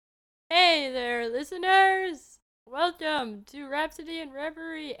Hey there, listeners! Welcome to Rhapsody and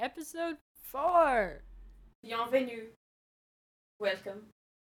Reverie, episode 4. Bienvenue. Welcome.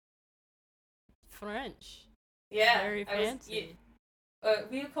 French. Yeah, Very fancy.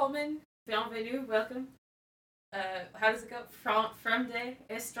 Will Coleman. Bienvenue. Welcome. How does it go? From de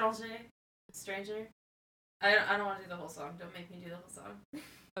étranger, stranger. I don't want to do the whole song. Don't make me do the whole song.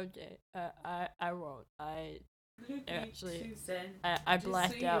 Okay, I won't. Actually, Suzanne. I Je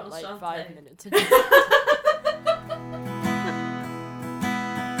blacked suis out like enchantée. 5 minutes ago.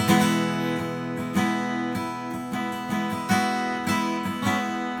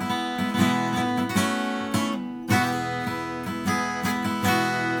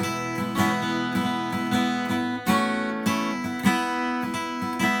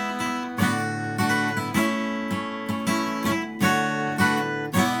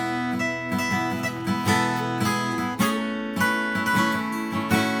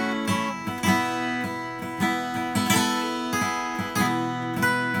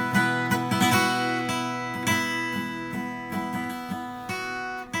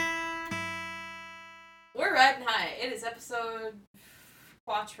 We're riding high. It is episode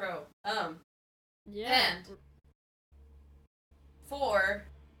quattro. Yeah. And 4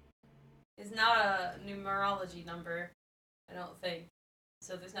 is not a numerology number, I don't think.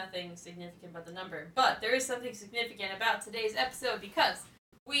 So there's nothing significant about the number. But there is something significant about today's episode because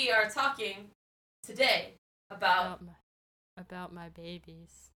we are talking today about About my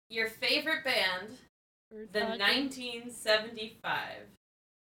babies. your favorite band, the 1975.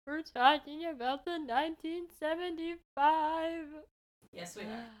 We're talking about the 1975. Yes, we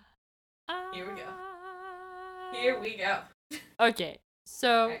are. Here we go. Here we go. Okay,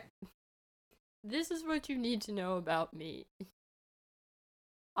 so Right. this is what you need to know about me.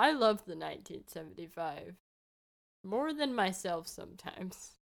 I love the 1975 more than myself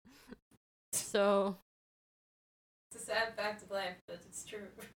sometimes. So, It's a sad fact of life, but it's true.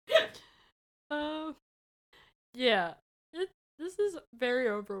 yeah, this is very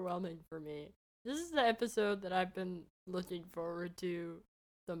overwhelming for me. This is the episode that I've been looking forward to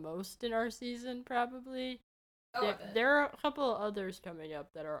the most in our season, probably. There are a couple of others coming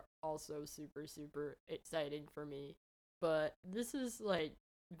up that are also super, super exciting for me, but this is like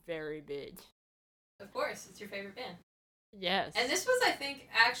very big. Of course, it's your favorite band. Yes. And this was, I think,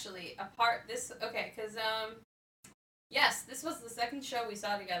 actually a part. Because yes, this was the second show we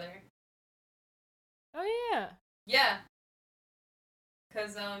saw together. Oh yeah. Yeah.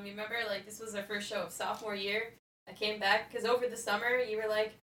 Because you remember, like, this was our first show of sophomore year. I came back because over the summer you were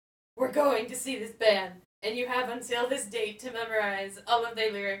like, "We're going to see this band, and you have until this date to memorize all of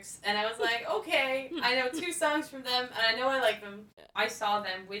their lyrics." And I was like, "Okay, I know 2 songs from them, and I know I like them." I saw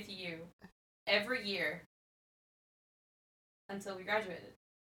them with you every year until we graduated.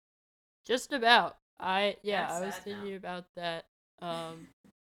 Just about. I That's was sad thinking now. about that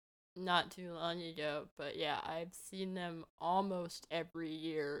not too long ago, but yeah, I've seen them almost every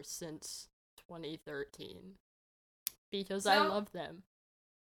year since 2013 because I So, love them.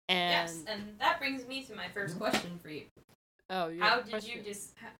 And yes, and that brings me to my first question for you. oh, you How have a did question? you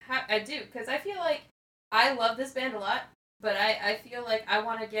just? I do, because I feel like I love this band a lot, but I feel like I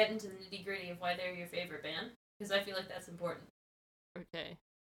want to get into the nitty gritty of why they're your favorite band, because I feel like that's important. Okay.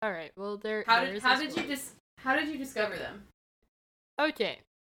 All right. Well, there. How there did is how a did story. how did you discover them? Okay.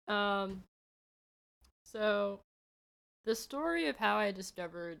 Um. So, the story of how I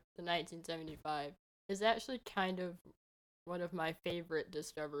discovered the 1975 is actually kind of one of my favorite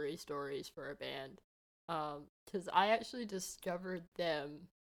discovery stories for a band. Because I actually discovered them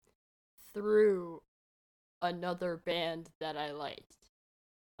through another band that I liked.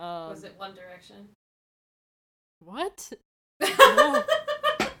 Was it One Direction? What? No.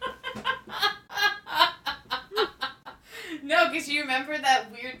 No, because you remember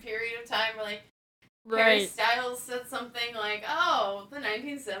that weird period of time where, like, Harry Right. Styles said something like, "Oh, the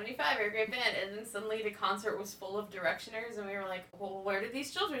 1975 are a great band," and then suddenly the concert was full of Directioners, and we were like, "Well, where did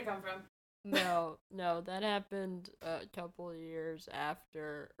these children come from?" No, that happened a couple of years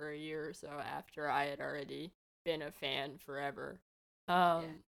after, or a year or so after I had already been a fan forever.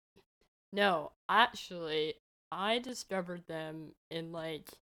 Um, no, actually, I discovered them in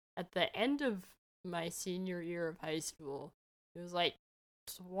like at the end of my senior year of high school. It was like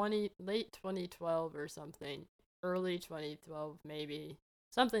late 2012 or something, early 2012 maybe,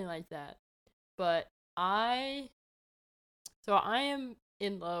 something like that. But I am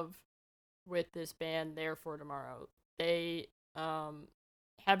in love with this band Therefore Tomorrow. They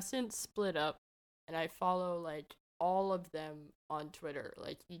have since split up, and I follow like all of them on Twitter.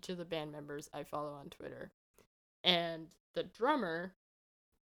 Like each of the band members I follow on Twitter. And the drummer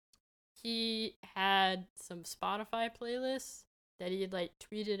he had some Spotify playlists that he had like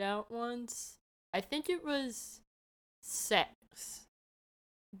tweeted out once. I think it was Sex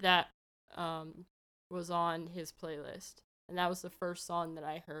that was on his playlist, and that was the first song that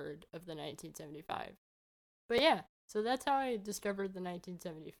I heard of the 1975. But yeah, so that's how I discovered the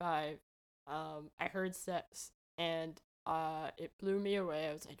 1975. I heard Sex, and it blew me away.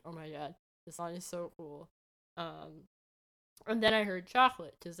 I was like, oh my god, this song is so cool. And then I heard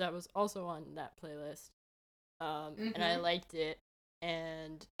Chocolate, because that was also on that playlist. And I liked it.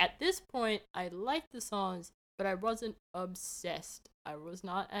 And at this point, I liked the songs, but I wasn't obsessed. I was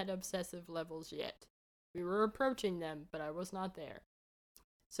not at obsessive levels yet. We were approaching them, but I was not there.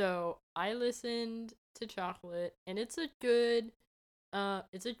 So I listened to Chocolate, and it's a good song.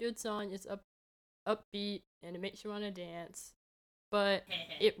 It's upbeat, and it makes you want to dance. But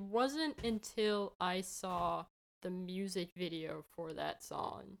it wasn't until I saw the music video for that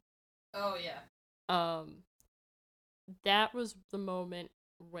song. Oh yeah. That was the moment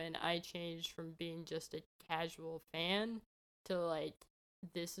when I changed from being just a casual fan to like,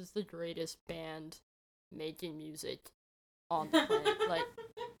 this is the greatest band making music on the planet. Like,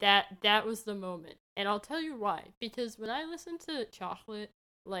 that was the moment. And I'll tell you why. Because when I listened to Chocolate,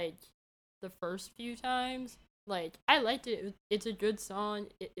 like, the first few times, like, I liked it. It's a good song.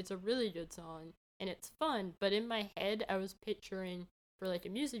 It's a really good song. And it's fun. But in my head, I was picturing, for, like, a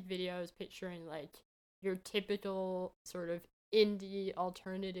music video, I was picturing, like, your typical sort of indie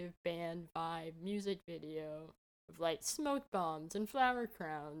alternative band vibe music video of, like, smoke bombs and flower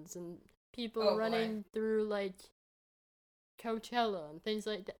crowns and people running through, like, Coachella and things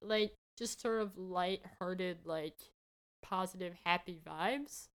like that. Like, just sort of light-hearted, like, positive, happy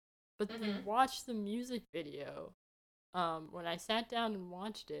vibes. But then you watch the music video, when I sat down and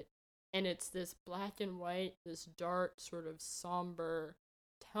watched it, and it's this black and white, this dark, sort of somber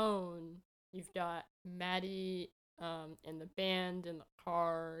tone. You've got Maddie and the band in the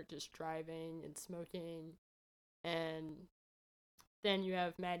car just driving and smoking. And then you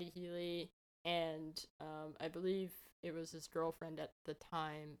have Maddie Healy and I believe it was his girlfriend at the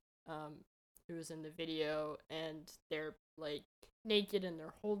time who was in the video, and they're like naked and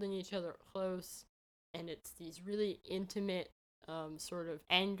they're holding each other close, and it's these really intimate sort of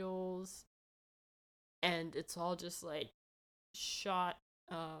angles, and it's all just like shot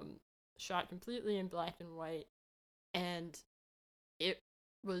completely in black and white, and it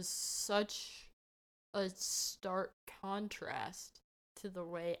was such a stark contrast to the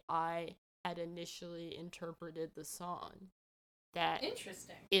way I had initially interpreted the song that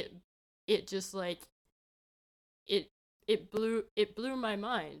interesting. It just like it blew my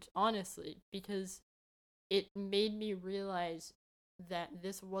mind, honestly, because it made me realize that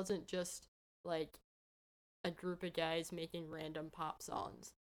this wasn't just like a group of guys making random pop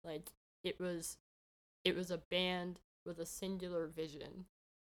songs. Like, it was a band with a singular vision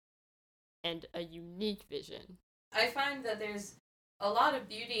and a unique vision. I find that there's a lot of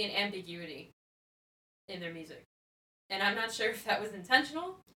beauty and ambiguity in their music. And I'm not sure if that was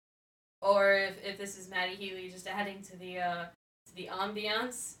intentional or if this is Maddie Healy just adding to the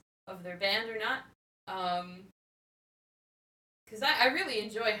ambiance of their band or not. Because I really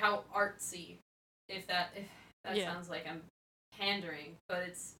enjoy how artsy, if that sounds like I'm pandering, but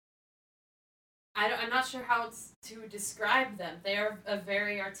it's I'm not sure how it's to describe them. They are a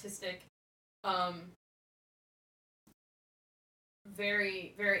very artistic,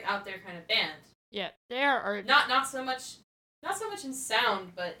 very very out there kind of band. Yeah, they are not so much in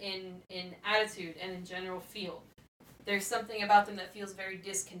sound, but in attitude and in general feel. There's something about them that feels very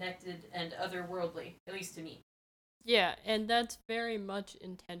disconnected and otherworldly, at least to me. Yeah, and that's very much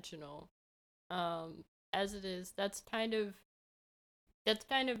intentional. As it is, that's kind of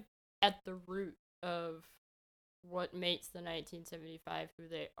at the root of what makes the 1975 who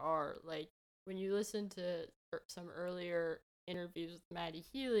they are. Like, when you listen to some earlier interviews with Maddie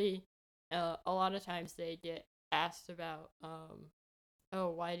Healy, a lot of times they get asked about, oh,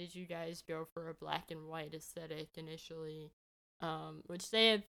 why did you guys go for a black and white aesthetic initially? Which they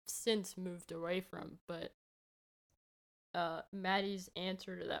have since moved away from, but Maddie's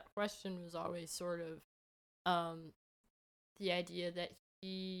answer to that question was always sort of the idea that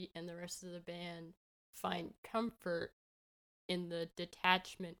he and the rest of the band find comfort in the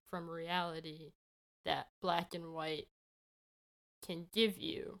detachment from reality that black and white can give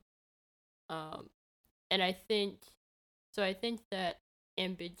you. And I think that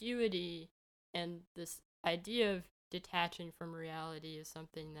ambiguity and this idea of detaching from reality is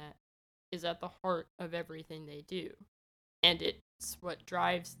something that is at the heart of everything they do. And it's what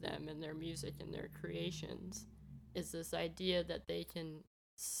drives them in their music and their creations, is this idea that they can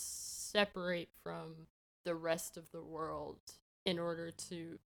separate from the rest of the world in order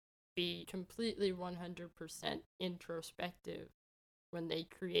to be completely 100% introspective when they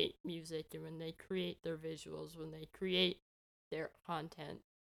create music and when they create their visuals, when they create their content.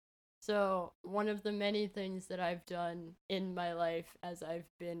 So, one of the many things that I've done in my life as I've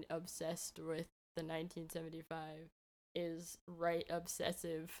been obsessed with the 1975 is write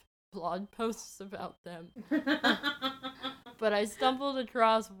obsessive blog posts about them. But I stumbled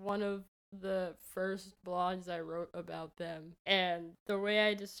across one of the first blogs I wrote about them, and the way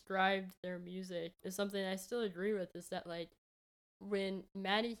I described their music is something I still agree with, is that, like, when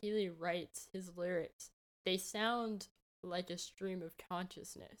Matty Healy writes his lyrics, they sound like a stream of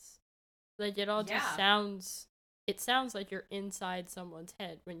consciousness. Like, it all just sounds like you're inside someone's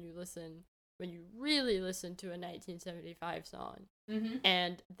head when you really listen to a 1975 song. Mm-hmm.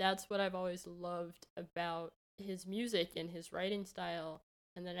 And that's what I've always loved about his music and his writing style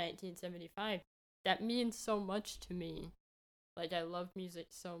in the 1975. That means so much to me. Like, I love music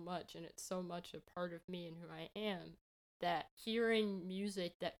so much, and it's so much a part of me and who I am, that hearing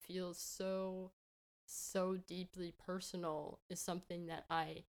music that feels so deeply personal is something that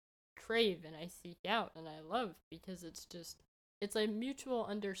I crave and I seek out and I love, because it's a mutual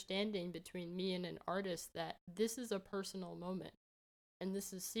understanding between me and an artist that this is a personal moment and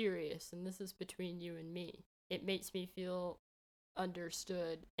this is serious and this is between you and me. It makes me feel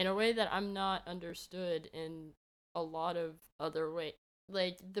understood in a way that I'm not understood in a lot of other ways.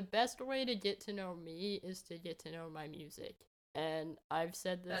 Like, the best way to get to know me is to get to know my music. And I've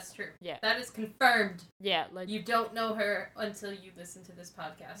said this. That's true. Yeah. That is confirmed. Yeah, like, you don't know her until you listen to this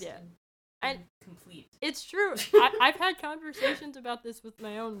podcast. Yeah. And complete. It's true. I've had conversations about this with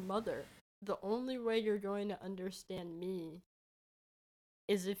my own mother. The only way you're going to understand me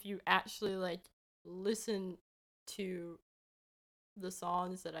is if you actually, like, listen to the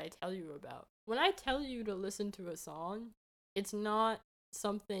songs that I tell you about. When I tell you to listen to a song, it's not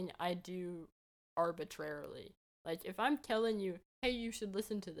something I do arbitrarily. Like, if I'm telling you, hey, you should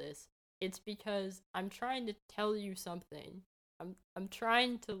listen to this, it's because I'm trying to tell you something. I'm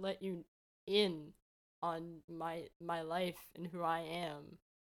trying to let you in on my life and who I am.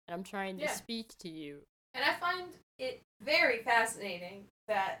 And I'm trying to speak to you. And I find it very fascinating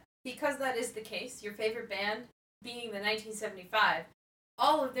that, because that is the case, your favorite band being the 1975,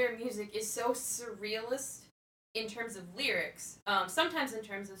 all of their music is so surrealist in terms of lyrics, sometimes in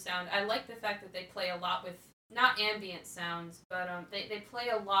terms of sound. I like the fact that they play a lot with, not ambient sounds, but they play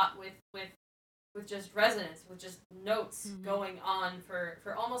a lot with just resonance, with just notes going on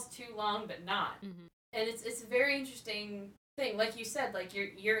for almost too long, but not. Mm-hmm. And it's a very interesting thing. Like you said, like,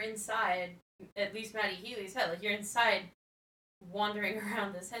 you're inside, at least Matty Healy's head, like, you're inside wandering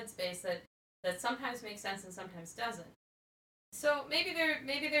around this headspace that sometimes makes sense and sometimes doesn't. So maybe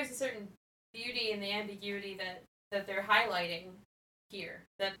there's a certain beauty in the ambiguity that they're highlighting here.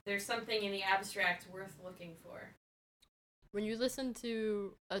 That there's something in the abstract worth looking for. When you listen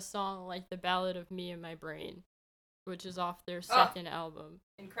to a song like The Ballad of Me and My Brain, which is off their second album.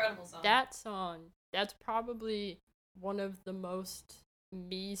 Incredible song. That song, that's probably one of the most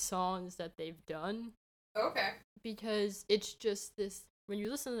me songs that they've done. Okay. Because it's just this, when you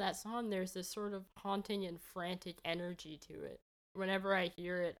listen to that song, there's this sort of haunting and frantic energy to it. Whenever I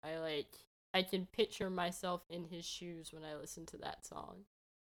hear it, I can picture myself in his shoes when I listen to that song.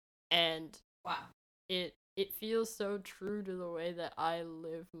 And wow. It feels so true to the way that I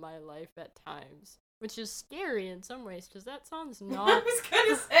live my life at times, which is scary in some ways, because that song's not... I was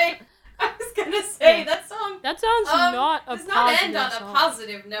gonna say yeah. that song... That song's not a does positive not end on song. a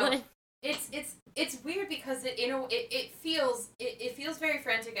positive note. Like, it's weird because it feels very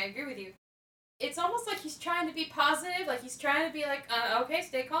frantic. I agree with you. It's almost like he's trying to be positive, like he's trying to be like, okay,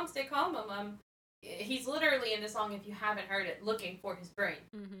 stay calm. He's literally in the song, if you haven't heard it, looking for his brain.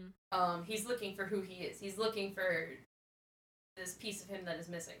 Mm-hmm. He's looking for who he is. He's looking for this piece of him that is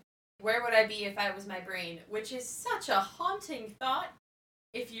missing. Where would I be if I was my brain? Which is such a haunting thought,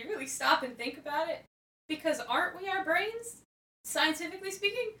 if you really stop and think about it. Because aren't we our brains? Scientifically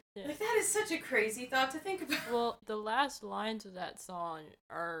speaking? Yeah. Like, that is such a crazy thought to think about. Well, the last lines of that song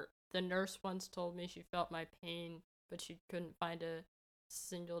are, the nurse once told me she felt my pain, but she couldn't find a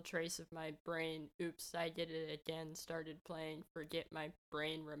single trace of my brain. Oops, I did it again, started playing, forget my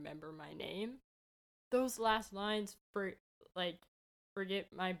brain, remember my name. Those last lines, forget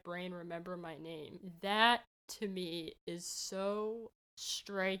my brain, remember my name. That, to me, is so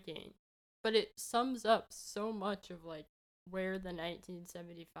striking. But it sums up so much of, like, where the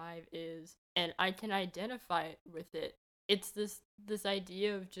 1975 is, and I can identify with it. It's this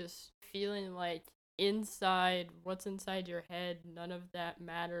idea of just feeling like what's inside your head, none of that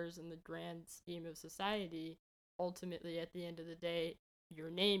matters in the grand scheme of society. Ultimately, at the end of the day, your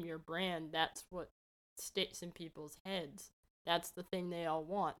name, your brand, that's what sticks in people's heads. That's the thing they all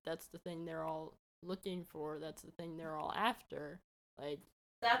want. That's the thing they're all looking for. That's the thing they're all after. Like,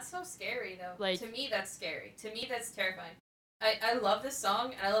 that's so scary, though. Like, to me, that's scary. To me, that's terrifying. I love this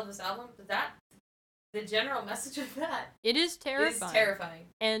song and I love this album, but the general message of that it is terrifying. Is terrifying.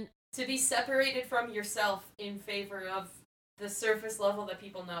 And to be separated from yourself in favor of the surface level that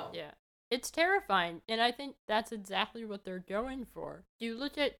people know. Yeah. It's terrifying, and I think that's exactly what they're going for. You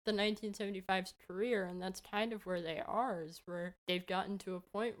look at the 1975's career, and that's kind of where they are, is where they've gotten to a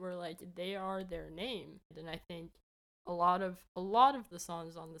point where, like, they are their name. And I think a lot of the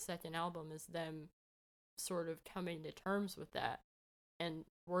songs on the second album is them sort of coming to terms with that and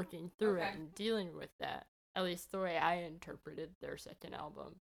working through it and dealing with that. At least the way I interpreted their second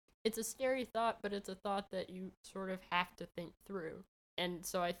album. It's a scary thought, but it's a thought that you sort of have to think through. And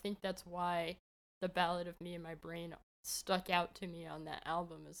so I think that's why the Ballad of Me and My Brain stuck out to me on that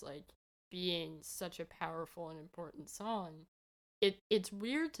album as, like, being such a powerful and important song. It's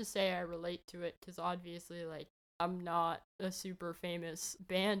weird to say I relate to it, because obviously, like, I'm not a super famous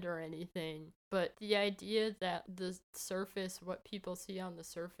band or anything, but the idea that the surface, what people see on the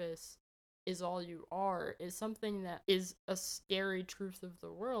surface, is all you are, is something that is a scary truth of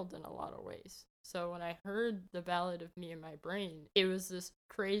the world in a lot of ways. So when I heard the Ballad of Me and My Brain, it was this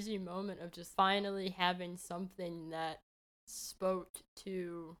crazy moment of just finally having something that spoke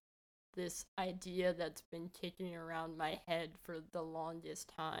to this idea that's been kicking around my head for the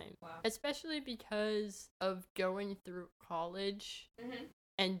longest time. Wow. Especially because of going through college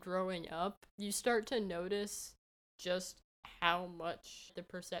and growing up, you start to notice just how much the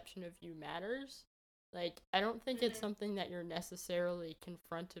perception of you matters. Like, I don't think it's something that you're necessarily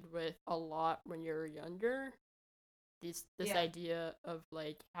confronted with a lot when you're younger. This idea of,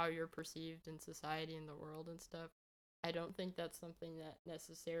 like, how you're perceived in society and the world and stuff. I don't think that's something that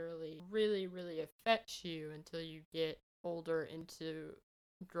necessarily really, really affects you until you get older into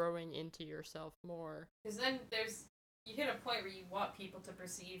growing into yourself more. Because then you hit a point where you want people to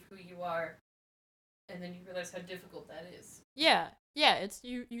perceive who you are, and then you realize how difficult that is. Yeah, it's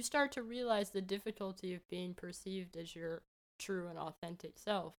you start to realize the difficulty of being perceived as your true and authentic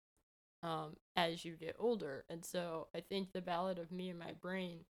self as you get older. And so I think the Ballad of Me and My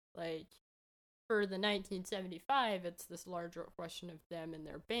Brain, like, for the 1975, it's this larger question of them and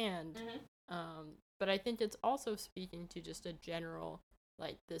their band. But I think it's also speaking to just a general,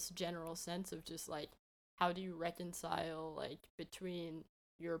 like, this general sense of just, like, how do you reconcile, like, between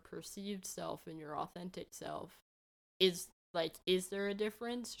your perceived self and your authentic self? Is there a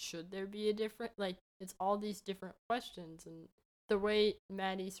difference? Should there be a difference? Like, it's all these different questions, and the way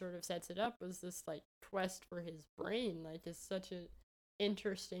Maddie sort of sets it up was this, like, quest for his brain, like, is such a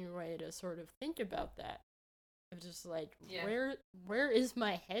interesting way to sort of think about that. Of just, like, where is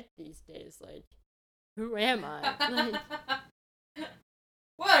my head these days? Like, who am I? Like,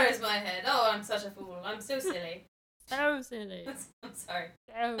 where is my head? Oh, I'm such a fool. I'm so silly. So silly. I'm sorry.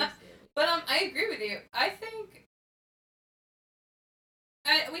 So silly. But I agree with you. I think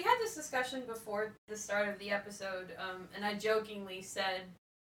we had this discussion before the start of the episode, and I jokingly said,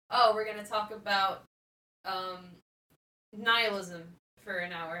 "Oh, we're gonna talk about nihilism for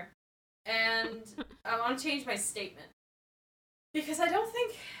an hour," and I want to change my statement because I don't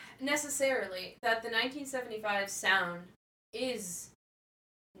think necessarily that the 1975 sound is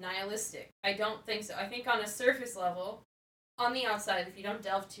nihilistic. I don't think so. I think on a surface level, on the outside, if you don't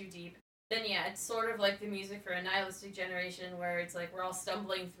delve too deep, then yeah, it's sort of like the music for a nihilistic generation where it's like we're all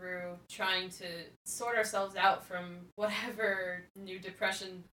stumbling through trying to sort ourselves out from whatever new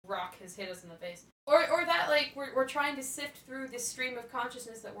depression rock has hit us in the face. Or that, like, we're trying to sift through this stream of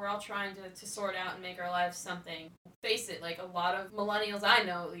consciousness that we're all trying to sort out and make our lives something. Face it, like, a lot of millennials I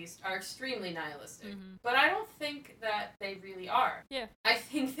know, at least, are extremely nihilistic. But I don't think that they really are. Yeah. I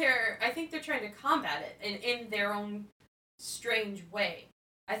think they're trying to combat it in their own strange way.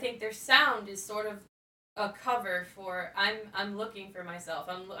 I think their sound is sort of a cover for I'm looking for myself.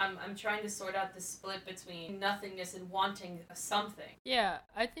 I'm trying to sort out the split between nothingness and wanting something. Yeah,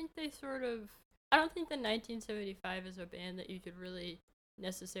 I think they sort of. I don't think the 1975 is a band that you could really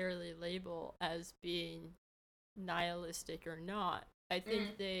necessarily label as being nihilistic or not. I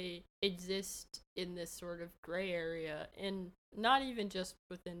think they exist in this sort of gray area, and not even just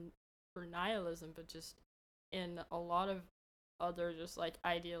for nihilism, but just in a lot of other just, like,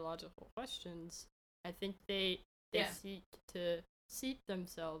 ideological questions. I think they seek to seat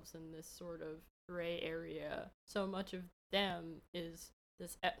themselves in this sort of gray area. So much of them is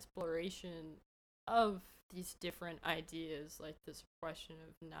this exploration of these different ideas, like this question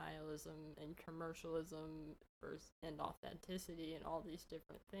of nihilism and commercialism and authenticity and all these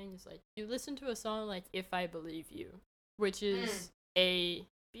different things. Like, you listen to a song like If I Believe You, which is a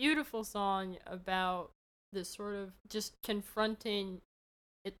beautiful song about this sort of just confronting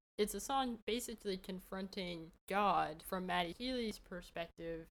it's a song basically confronting God from Matty Healy's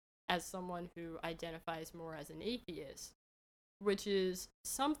perspective as someone who identifies more as an atheist, which is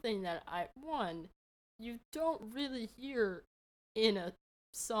something that you don't really hear in a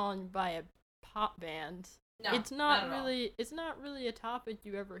song by a pop band. No, it's not really a topic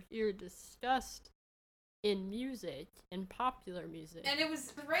you ever hear discussed in music, in popular music. And it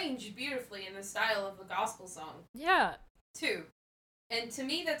was arranged beautifully in the style of a gospel song. Yeah. Too. And to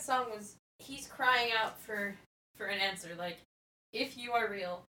me, that song was, he's crying out for an answer. Like, if you are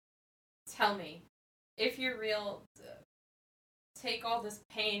real, tell me. If you're real, take all this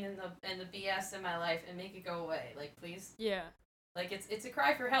pain and the BS in my life and make it go away. Like, please. Yeah. Like, it's a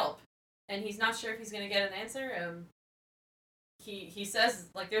cry for help. And he's not sure if he's going to get an answer. He says,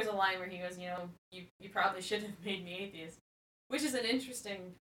 like, there's a line where he goes, you probably should have made me atheist. Which is an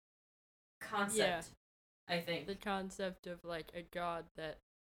interesting concept. Yeah. I think the concept of like a god that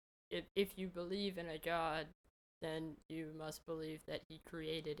if you believe in a god, then you must believe that he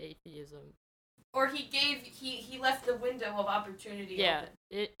created atheism, or he left the window of opportunity open.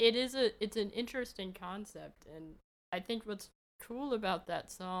 It's an interesting concept, and I think what's cool about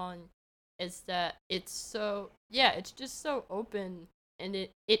that song is that it's just so open, and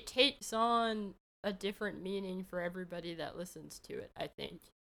it takes on a different meaning for everybody that listens to it. I think,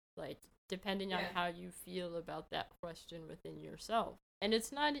 like, depending on how you feel about that question within yourself. And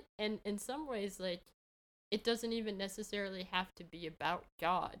it's not, and in some ways, like, it doesn't even necessarily have to be about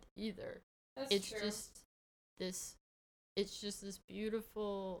God either. That's true. It's just this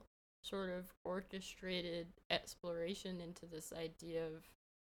beautiful sort of orchestrated exploration into this idea of,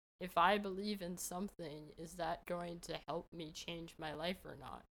 if I believe in something, is that going to help me change my life or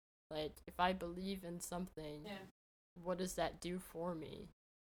not? Like, if I believe in something, what does that do for me?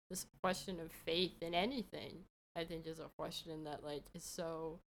 This question of faith in anything, I think, is a question that, like, is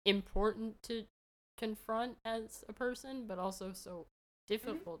so important to confront as a person, but also so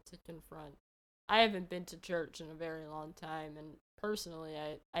difficult to confront. I haven't been to church in a very long time, and personally,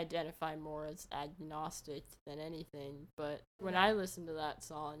 I identify more as agnostic than anything, but when I listen to that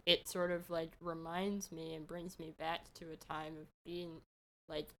song, it sort of, like, reminds me and brings me back to a time of being,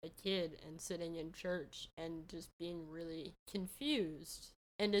 like, a kid and sitting in church and just being really confused.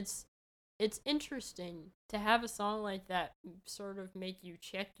 And it's interesting to have a song like that sort of make you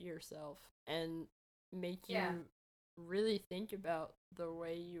check yourself and make you really think about the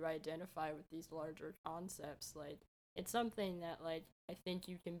way you identify with these larger concepts. Like, it's something that, like, I think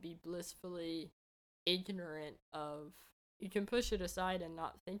you can be blissfully ignorant of. You can push it aside and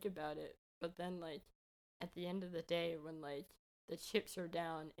not think about it, but then, like, at the end of the day, when, like, the chips are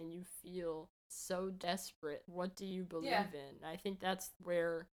down and you feel so desperate, what do you believe in? I think that's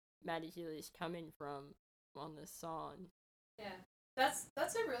where Matty Healy's coming from on this song. Yeah, that's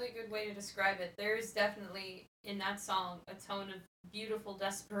a really good way to describe it. There's definitely in that song a tone of beautiful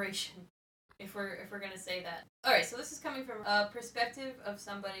desperation, if we're gonna say that. All right, so this is coming from a perspective of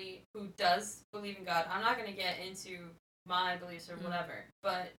somebody who does believe in God. I'm not gonna get into my beliefs or whatever,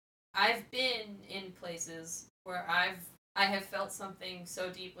 but I've been in places where I have felt something so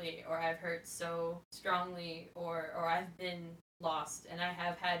deeply, or I've hurt so strongly, or I've been lost, and I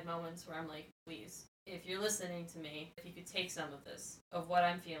have had moments where I'm like, please, if you're listening to me, if you could take some of this, of what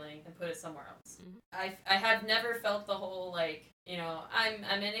I'm feeling, and put it somewhere else. I have never felt the whole, like, I'm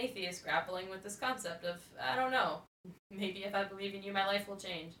an atheist grappling with this concept of, I don't know, maybe if I believe in you, my life will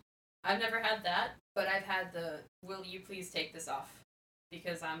change. I've never had that, but I've had the, will you please take this off?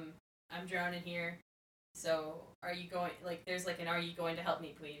 Because I'm drowning here. So are you going, like, there's like an are you going to help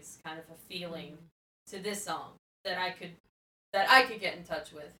me please kind of a feeling to this song that I could get in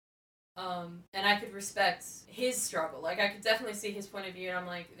touch with. And I could respect his struggle. Like, I could definitely see his point of view, and I'm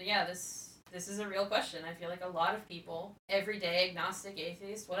like, yeah, this is a real question. I feel like a lot of people, everyday, agnostic,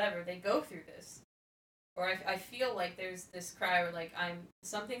 atheist, whatever, they go through this. Or I feel like there's this cry where, like,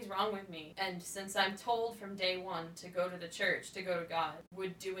 something's wrong with me, and since I'm told from day one to go to the church, to go to God,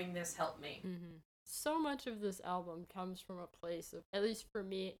 would doing this help me? So much of this album comes from a place of, at least for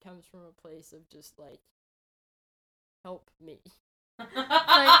me, it comes from a place of just, like, help me. But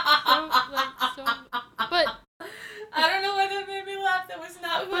I don't know why that made me laugh. That was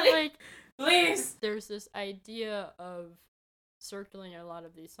not funny. But, like, please. There's this idea of circling a lot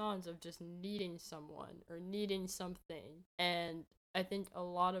of these songs of just needing someone or needing something, and I think a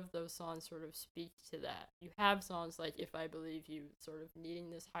lot of those songs sort of speak to that. You have songs like If I Believe You, sort of needing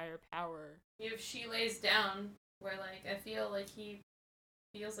this higher power. You have She Lays Down, where, like, I feel like he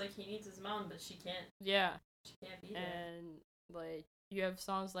feels like he needs his mom, but she can't. Yeah. She can't be there. And, like, you have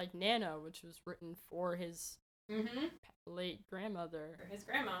songs like Nana, which was written for his late grandmother. For his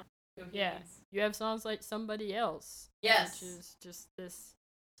grandma. Yeah. You have songs like Somebody Else. Yes. Which is just this.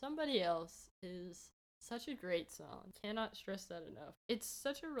 Somebody Else is such a great song. Cannot stress that enough. It's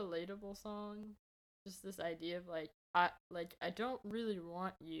such a relatable song. Just this idea of I don't really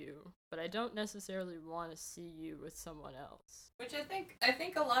want you, but I don't necessarily want to see you with someone else. Which I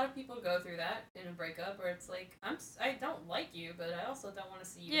think a lot of people go through that in a breakup, where it's like I don't like you, but I also don't want to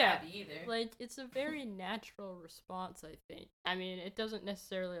see you happy either. Like, it's a very natural response, I think. I mean, it doesn't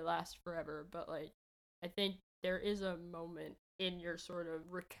necessarily last forever, but like I think there is a moment in your sort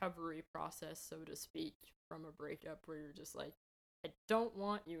of recovery process, so to speak, from a breakup where you're just like, I don't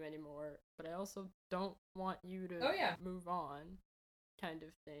want you anymore, but I also don't want you to move on, kind of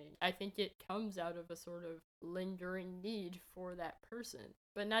thing. I think it comes out of a sort of lingering need for that person,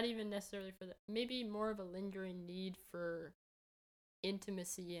 but not even necessarily for that. Maybe more of a lingering need for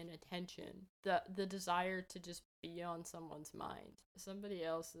intimacy and attention. The desire to just be on someone's mind. Somebody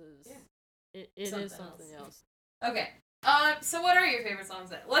else's. Yeah. It something is something else. Okay. So what are your favorite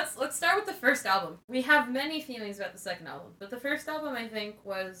songs then? Let's start with the first album. We have many feelings about the second album, but the first album, I think,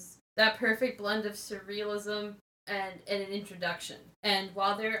 was that perfect blend of surrealism and an introduction. And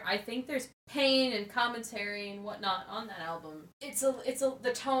while I think there's pain and commentary and whatnot on that album,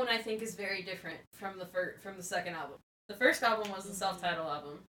 the tone, I think, is very different from the second album. The first album was the self-titled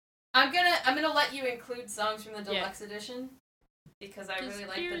album. I'm gonna let you include songs from the deluxe edition because I really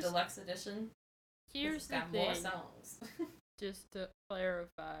like the deluxe edition. Here's the got thing. More songs. Just to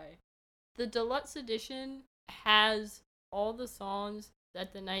clarify, the deluxe edition has all the songs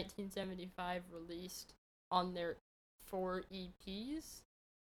that the 1975 released on their 4 EPs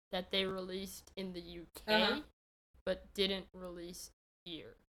that they released in the UK, but didn't release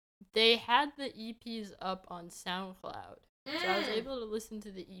here. They had the EPs up on SoundCloud, so I was able to listen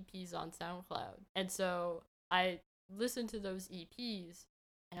to the EPs on SoundCloud, and so I listened to those EPs.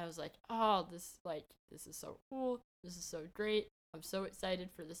 And I was like, oh, this is so cool. This is so great. I'm so excited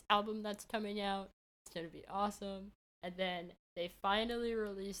for this album that's coming out. It's going to be awesome. And then they finally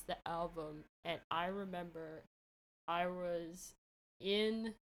released the album. And I remember I was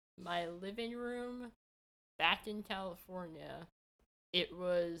in my living room back in California. It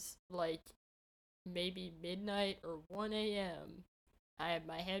was like maybe midnight or 1 a.m. I had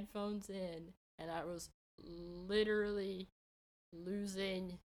my headphones in. And I was literally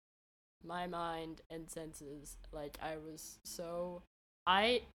losing my mind and senses. Like, I was so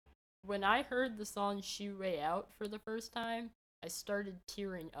when I heard the song Shoe Way Out for the first time, I started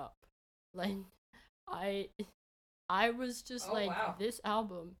tearing up. Like, I was just wow. This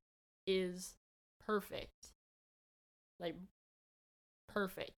album is perfect. Like,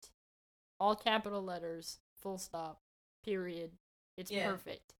 perfect. All capital letters, full stop, period. It's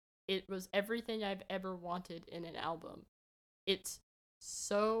perfect. It was everything I've ever wanted in an album. It's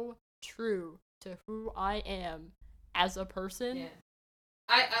so true to who I am as a person. Yeah.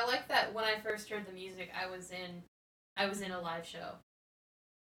 I like that when I first heard the music, I was in a live show.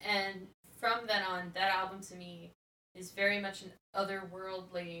 And from then on, that album to me is very much an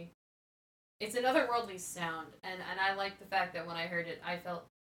otherworldly sound. And I like the fact that when I heard it, I felt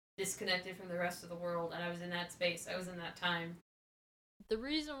disconnected from the rest of the world, and I was in that space. I was in that time. The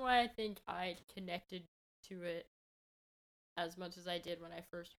reason why I think I connected to it as much as I did when I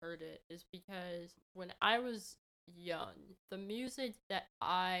first heard it is because when I was young, the music that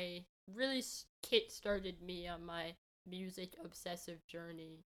I really kick-started me on my music obsessive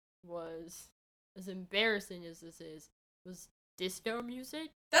journey was, as embarrassing as this is, was disco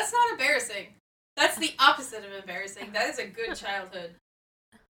music. That's not embarrassing. That's the opposite of embarrassing. That is a good childhood.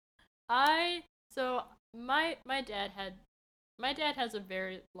 My dad has a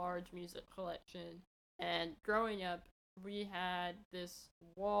very large music collection, and growing up, we had this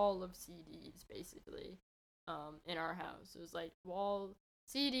wall of CDs, basically, in our house. It was like wall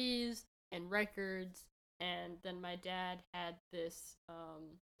CDs and records, and then my dad had this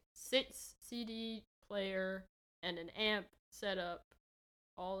 6 CD player and an amp set up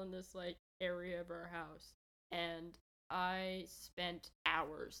all in this like area of our house, and I spent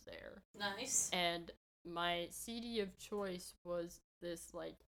hours there. Nice. And my CD of choice was this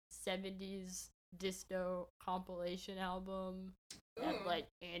like 70s disco compilation album. Had like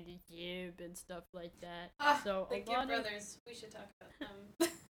Andy Gibb and stuff like that. So the Gibb brothers, we should talk about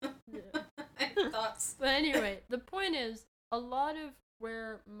them. Thoughts. But anyway, the point is, a lot of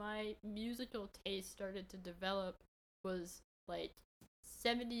where my musical taste started to develop was like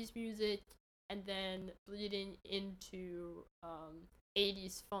 70s music and then bleeding into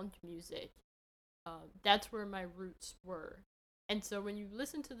 80s funk music. That's where my roots were. And so when you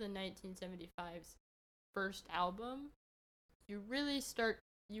listen to the 1975's first album, you really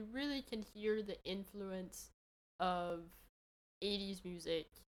can hear the influence of 80s music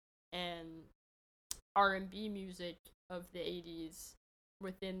and R&B music of the 80s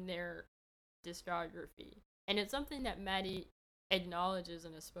within their discography. And it's something that Maddie acknowledges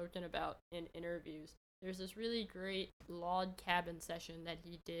and has spoken about in interviews. There's this really great log cabin session that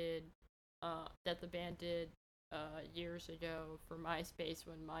he did, that the band did years ago for MySpace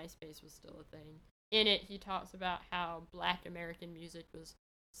when MySpace was still a thing. In it, he talks about how Black American music was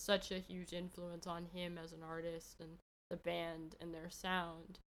such a huge influence on him as an artist and the band and their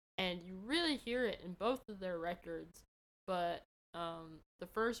sound. And you really hear it in both of their records, but the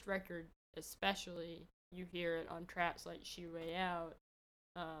first record especially, you hear it on tracks like She Way Out,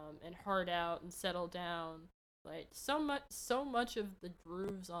 and Hard Out and Settle Down. Like so much of the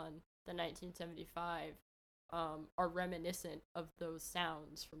grooves on the 1975 are reminiscent of those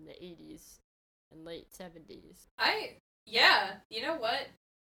sounds from the 80s and late 70s. Yeah, you know what?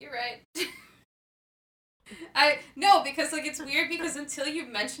 You're right. No, because like it's weird because until you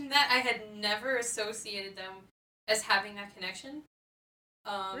mentioned that, I had never associated them as having that connection.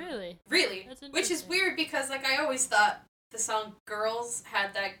 Really? Really. Which is weird because like I always thought the song Girls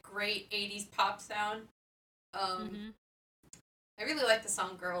had that great 80s pop sound. I really like the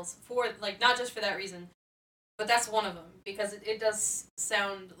song Girls for like not just for that reason, but that's one of them because it does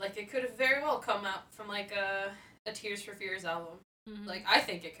sound like it could have very well come out from like a Tears for Fears album. Like I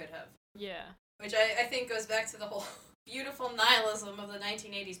think it could have. Yeah. Which I think goes back to the whole beautiful nihilism of the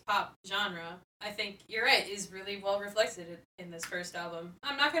 1980s pop genre. I think you're right, is really well reflected in this first album.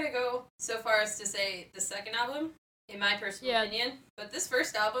 I'm not going to go so far as to say the second album, in my personal opinion, but this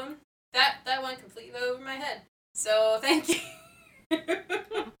first album, that went completely over my head. So, thank you.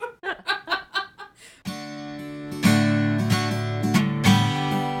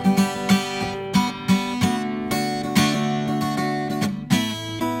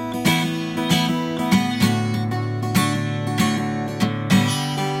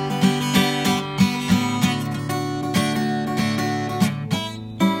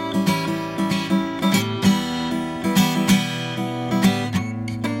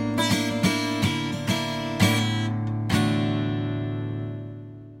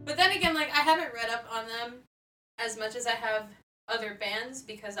 But then again, like, I haven't read up on them as much as I have other bands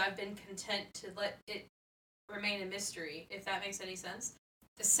because I've been content to let it remain a mystery, if that makes any sense.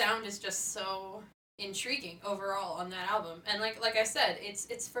 The sound is just so intriguing overall on that album. And like I said,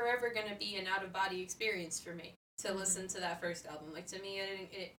 it's forever going to be an out-of-body experience for me to listen to that first album. Like, to me,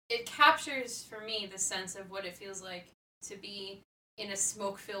 it captures, for me, the sense of what it feels like to be in a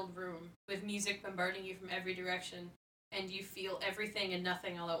smoke-filled room with music bombarding you from every direction, and you feel everything and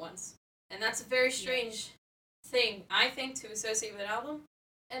nothing all at once. And that's a very strange thing, I think, to associate with an album,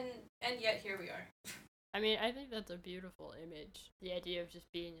 and yet here we are. I mean, I think that's a beautiful image. The idea of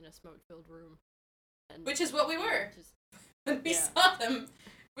just being in a smoke-filled room. Which is what we were when we saw them.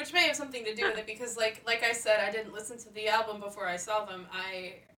 Which may have something to do with it because, like I said, I didn't listen to the album before I saw them.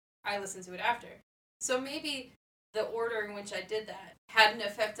 I listened to it after. So maybe the order in which I did that had an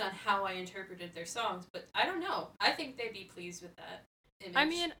effect on how I interpreted their songs, but I don't know. I think they'd be pleased with that image. I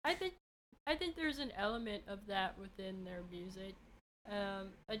mean, I think there's an element of that within their music.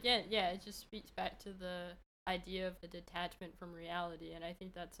 Again, it just speaks back to the idea of the detachment from reality, and I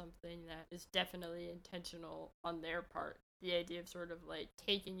think that's something that is definitely intentional on their part. The idea of sort of like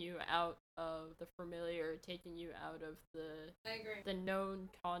taking you out of the familiar, taking you out of the known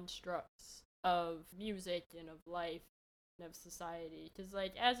constructs of music and of life and of society. Because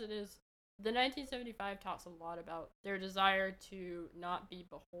like as it is, the 1975 talks a lot about their desire to not be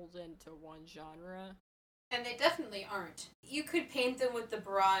beholden to one genre. And they definitely aren't. You could paint them with the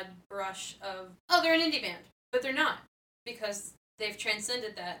broad brush of, oh, they're an indie band. But they're not. Because they've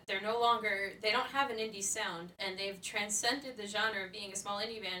transcended that. They don't have an indie sound, and they've transcended the genre of being a small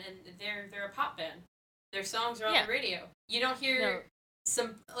indie band, and they're a pop band. Their songs are on the radio. You don't hear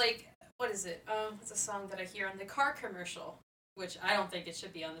some, like, what is it? What's a song that I hear on the car commercial? Which I don't think it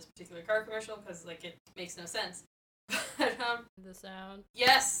should be on this particular car commercial, because, like, it makes no sense. But, the sound?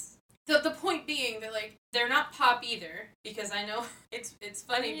 Yes! The point being that, like, they're not pop either, because I know it's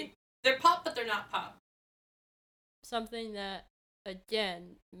funny. I mean, they're pop, but they're not pop. Something that,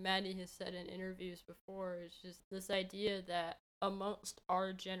 again, Maddie has said in interviews before is just this idea that amongst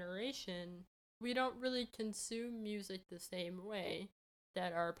our generation, we don't really consume music the same way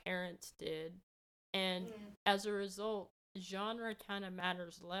that our parents did. And as a result, genre kind of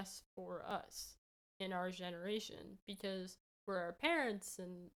matters less for us in our generation because for our parents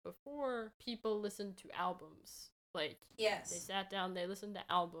and before, people listened to albums. Like, they Yes. sat down, they listened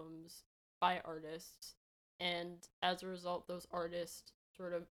to albums by artists, and as a result, those artists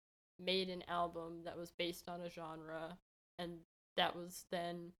sort of made an album that was based on a genre, and that was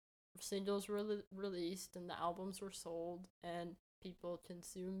then singles were released and the albums were sold and people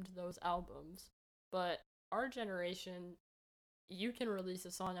consumed those albums. But our generation, you can release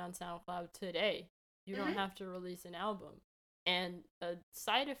a song on SoundCloud today. You don't have to release an album. And a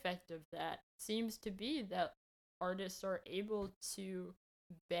side effect of that seems to be that artists are able to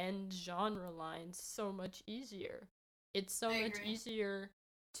bend genre lines so much easier. It's so much easier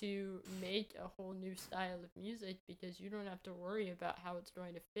to make a whole new style of music because you don't have to worry about how it's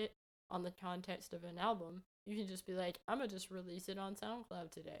going to fit on the context of an album. You can just be like, I'm gonna just release it on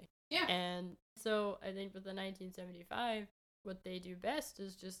SoundCloud today. Yeah. And so I think with the 1975, what they do best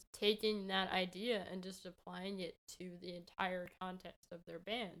is just taking that idea and just applying it to the entire context of their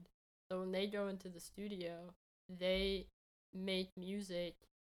band. So when they go into the studio, they make music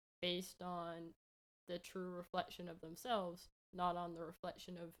based on the true reflection of themselves, not on the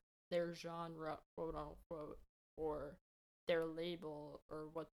reflection of their genre, quote unquote, or their label, or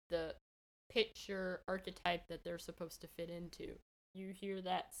what the picture archetype that they're supposed to fit into. You hear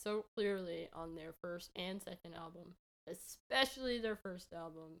that so clearly on their first and second album, especially their first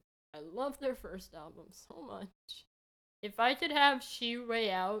album. I love their first album so much. If I could have She Way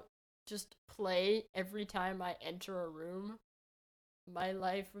Out just play every time I enter a room, my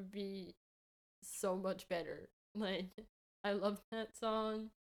life would be so much better. Like, I love that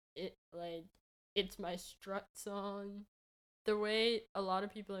song. It's my strut song. The way a lot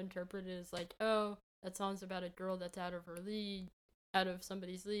of people interpret it is like, oh, that song's about a girl that's out of her league, out of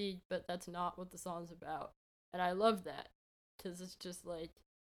somebody's league, but that's not what the song's about. And I love that because it's just like,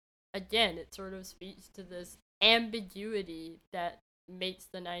 again, it sort of speaks to this ambiguity that makes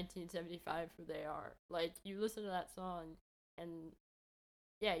the 1975 who they are. Like, you listen to that song and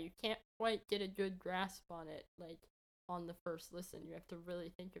yeah, you can't quite get a good grasp on it, like, on the first listen. You have to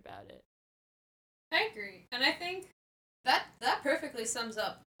really think about it. I agree. And I think that perfectly sums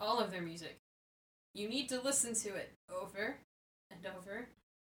up all of their music. You need to listen to it over and over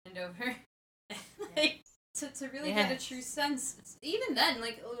and over. Like, to really get a true sense. Even then,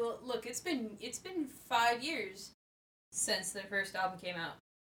 like, look, it's been 5 years since their first album came out.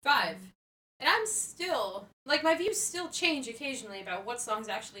 5. And I'm still, like, my views still change occasionally about what songs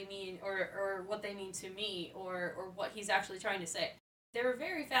actually mean, or what they mean to me, or what he's actually trying to say. They're a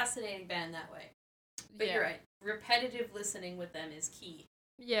very fascinating band that way. But you're right. Repetitive listening with them is key.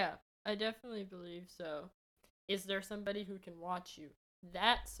 Yeah, I definitely believe so. Is There Somebody Who Can Watch You?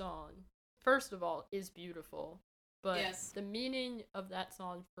 That song, first of all, is beautiful. But the meaning of that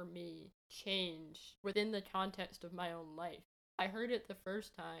song for me changed within the context of my own life. I heard it the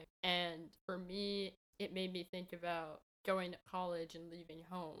first time, and for me, it made me think about going to college and leaving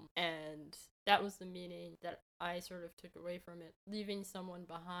home. And that was the meaning that I sort of took away from it. Leaving someone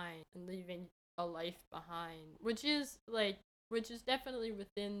behind and leaving a life behind, which is definitely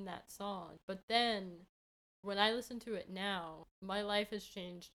within that song. But then when I listen to it now, my life has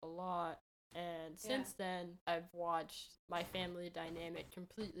changed a lot. And since then, I've watched my family dynamic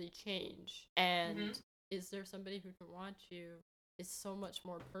completely change. And Is There Somebody Who Can Watch You is so much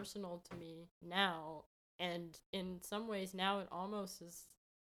more personal to me now. And in some ways, now it almost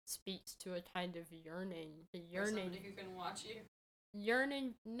speaks to a kind of yearning. Somebody who can watch you.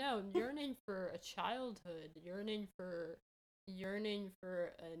 Yearning for a childhood, yearning for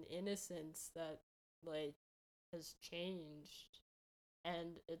an innocence that, like, has changed.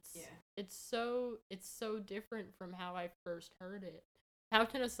 And it's so different from how I first heard it. How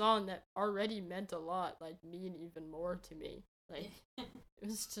can a song that already meant a lot, like, mean even more to me? Like, it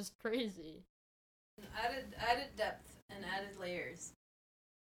was just crazy. Added depth and added layers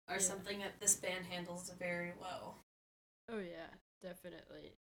are something that this band handles very well. Oh yeah,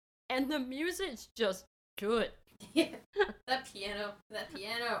 definitely. And the music's just good. Yeah, that piano.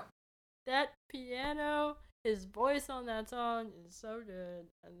 That piano, his voice on that song is so good.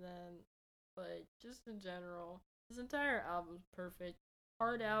 And then, like, just in general, his entire album's perfect.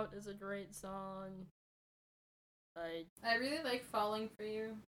 Hard Out is a great song. Like, I really like Falling for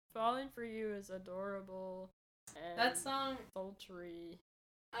You. Falling for You is adorable. And that song, sultry.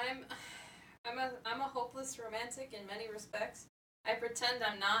 I'm a hopeless romantic in many respects. I pretend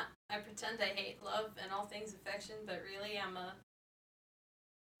I'm not. I pretend I hate love and all things affection, but really I'm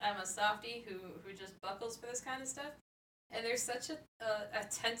I'm a softie who just buckles for this kind of stuff. And there's such a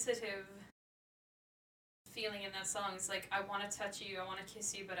tentative feeling in that song. It's like, I want to touch you, I want to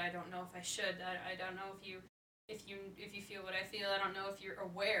kiss you, but I don't know if I should. I don't know if you feel what I feel. I don't know if you're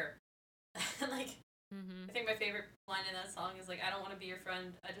aware. Like, I think my favorite line in that song is like, I don't want to be your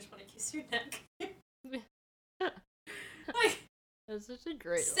friend, I just want to kiss your neck. Like, that's such a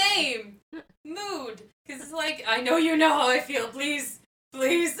great same mood, because it's like, I know you know how I feel, please.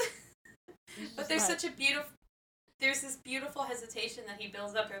 But there's such a there's this beautiful hesitation that he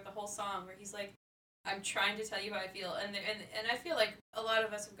builds up throughout the whole song, where he's like, I'm trying to tell you how I feel, and I feel like a lot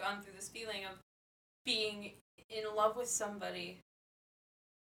of us have gone through this feeling of being in love with somebody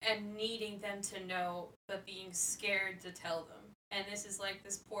and needing them to know, but being scared to tell them. And this is like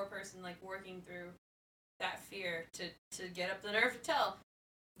this poor person like working through that fear to get up the nerve to tell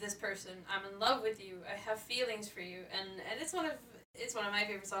this person, I'm in love with you, I have feelings for you, and it's one of my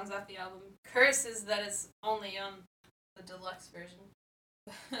favorite songs off the album. Curses that it's only on the deluxe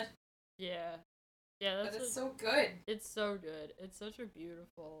version. Yeah, but it's so good. It's so good. It's such a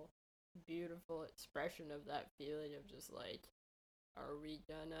beautiful expression of that feeling of just like, are we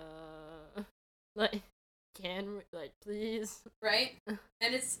gonna like, can we, like, please, right?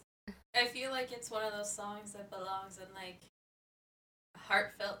 And I feel like it's one of those songs that belongs in like a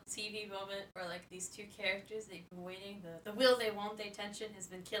heartfelt TV moment where like these two characters, they've been waiting, the will they won't they tension has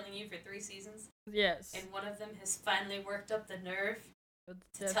been killing you for 3 seasons. Yes. And one of them has finally worked up the nerve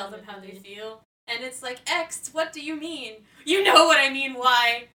to tell them how they feel. And it's like, X, what do you mean? You know what I mean,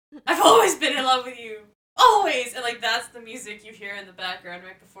 why? I've always been in love with you. Always! And like, that's the music you hear in the background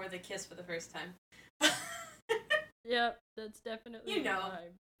right before they kiss for the first time. Yep, that's definitely the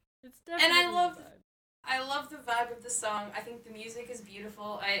vibe. It's definitely and I love the vibe of the song. I think the music is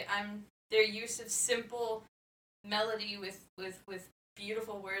beautiful. I'm their use of simple melody with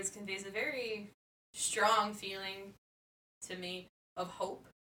beautiful words conveys a very strong feeling to me of hope.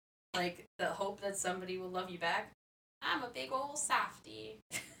 Like, the hope that somebody will love you back. I'm a big old softie.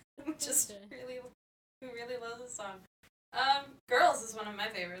 Who really loves this song. Girls is one of my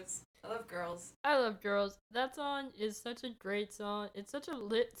favorites. I love Girls. I love Girls. That song is such a great song. It's such a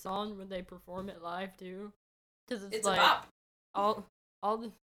lit song when they perform it live too, because it's like a bop.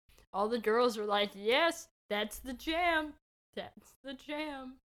 all the girls are like, yes, that's the jam,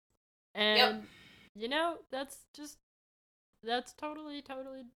 and you know, that's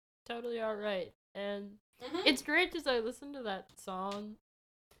totally all right. And it's great because I listened to that song,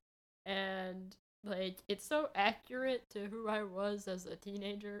 and like, it's so accurate to who I was as a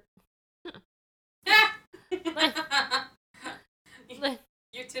teenager. like,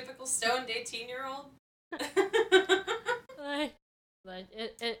 your typical stoned 18-year-old. like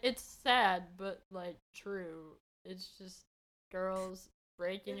it's sad, but like true. It's just girls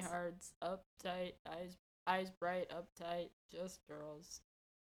breaking hearts, uptight, eyes bright, uptight, just girls.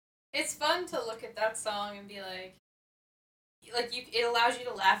 It's fun to look at that song and be like it allows you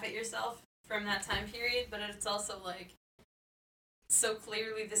to laugh at yourself from that time period, but it's also like so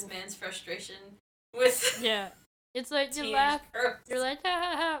clearly this man's frustration with it's like you laugh, girls. You're like, ha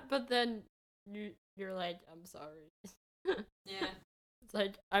ha ha, but then you're like, I'm sorry. Yeah, it's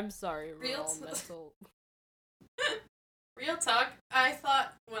like, I'm sorry, we're all mental. Real talk, I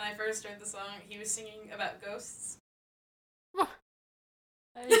thought when I first heard the song he was singing about ghosts.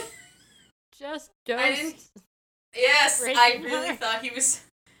 Just ghosts. Yes, I really thought he was.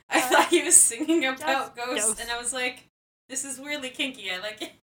 I thought he was singing about ghosts, and I was like, "This is weirdly kinky. I like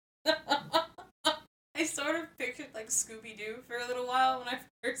it." I sort of pictured like Scooby-Doo for a little while when I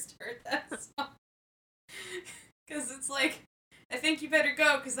first heard that song, because it's like, I think you better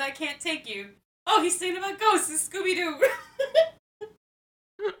go because I can't take you. Oh, he's singing about ghosts. It's Scooby-Doo.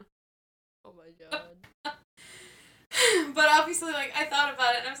 Oh my god. But obviously, like, I thought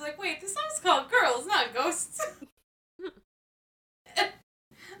about it, and I was like, wait, this song's called Girls, not Ghosts.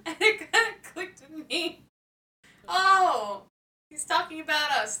 And it kind of clicked with me. Oh, he's talking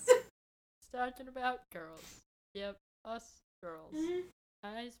about us. He's talking about girls. Yep, us girls. Mm-hmm.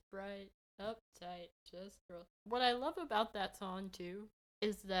 Eyes bright, uptight, just girls. What I love about that song, too,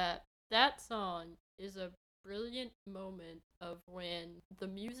 is that song is a brilliant moment of when the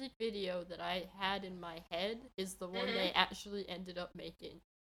music video that I had in my head is the one they actually ended up making.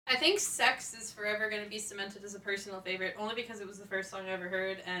 I think Sex is forever going to be cemented as a personal favorite, only because it was the first song I ever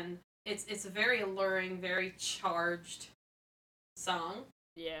heard, and it's a very alluring, very charged song.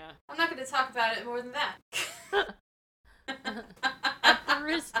 Yeah. I'm not going to talk about it more than that. At the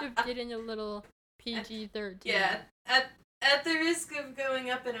risk of getting a little PG-13. Yeah, at the risk of going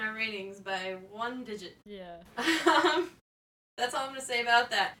up in our ratings by 1 digit. Yeah. That's all I'm gonna say about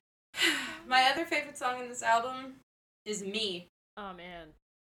that. My other favorite song in this album is Me. Oh man,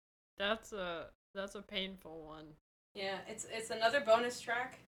 that's a painful one. Yeah, it's another bonus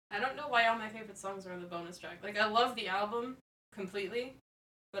track. I don't know why all my favorite songs are on the bonus track. Like I love the album completely,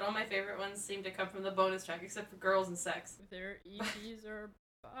 but all my favorite ones seem to come from the bonus track, except for Girls and Sex. Their EPs are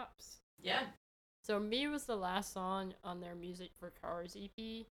bops. Yeah. So Me was the last song on their Music for Cars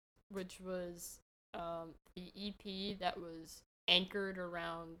EP, which was the EP that was anchored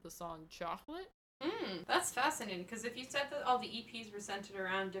around the song Chocolate. That's fascinating, because if you said that all the EPs were centered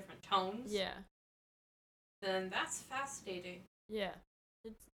around different tones, Yeah. then that's fascinating. Yeah.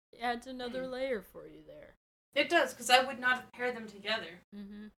 It adds another layer for you there. It does, because I would not have paired them together.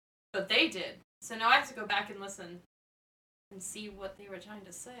 Mm-hmm. But they did. So now I have to go back and listen and see what they were trying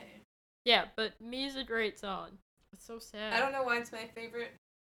to say. Yeah, but Me's a great song. It's so sad. I don't know why it's my favorite.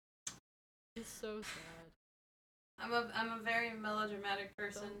 It's so sad. I'm a very melodramatic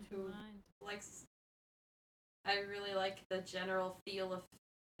person who likes. I really like the general feel of.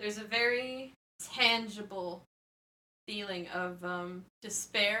 There's a very tangible feeling of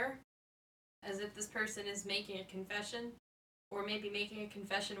despair, as if this person is making a confession, or maybe making a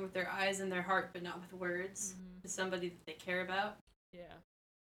confession with their eyes and their heart, but not with words, to somebody that they care about. Yeah.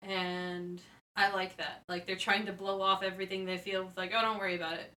 And I like that. Like, they're trying to blow off everything they feel with, like, oh, don't worry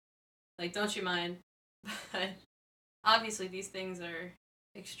about it. Like, don't you mind. But obviously, these things are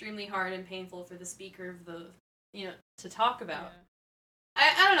extremely hard and painful for the speaker of the, to talk about.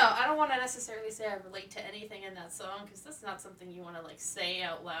 Yeah. I don't know. I don't want to necessarily say I relate to anything in that song, because that's not something you want to, like, say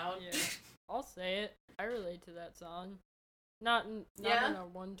out loud. Yeah. I'll say it. I relate to that song. Not in a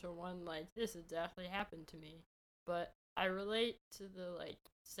one-to-one, like, this exactly happened to me. But I relate to the, like,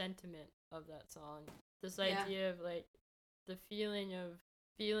 sentiment of that song. This idea of, like, the feeling of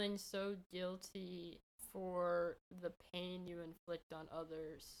feeling so guilty for the pain you inflict on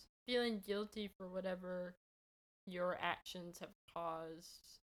others. Feeling guilty for whatever your actions have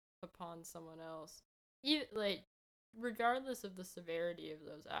caused upon someone else. Even, like, regardless of the severity of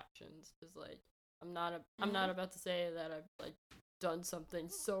those actions, is like, I'm not about to say that I've, like, done something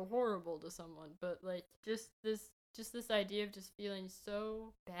so horrible to someone, but, like, just this idea of just feeling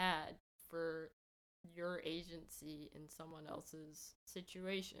so bad for your agency in someone else's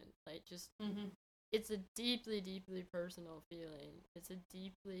situation. Like, just, it's a deeply, deeply personal feeling. It's a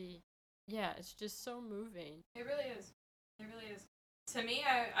deeply, it's just so moving. It really is. It really is. To me,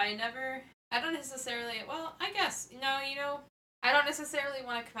 I don't necessarily, well, I guess, I don't necessarily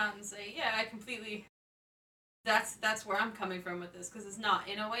want to come out and say, yeah, I completely, that's where I'm coming from with this, because it's not.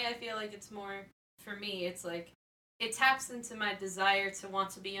 In a way, I feel like it's more, for me, it's like, it taps into my desire to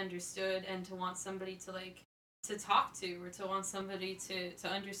want to be understood and to want somebody to, like, to talk to, or to want somebody to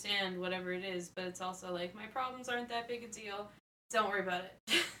understand whatever it is, but it's also like, my problems aren't that big a deal. Don't worry about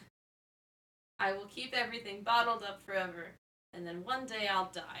it. I will keep everything bottled up forever, and then one day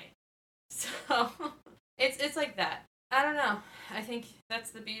I'll die. So it's like that. I don't know. I think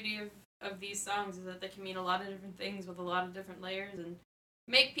that's the beauty of these songs, is that they can mean a lot of different things with a lot of different layers and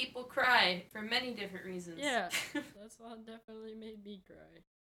make people cry for many different reasons. Yeah, that song definitely made me cry.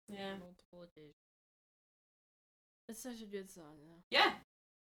 Yeah. On multiple occasions. It's such a good song, though. Yeah.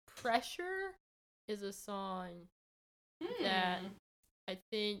 Pressure is a song that I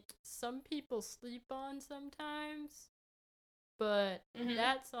think some people sleep on sometimes, but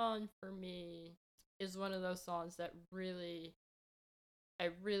that song for me is one of those songs that I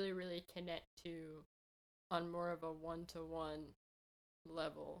really, really connect to on more of a one-to-one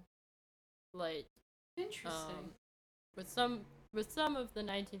level. Like, interesting. With some of the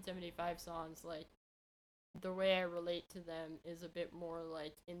 1975 songs, like, the way I relate to them is a bit more,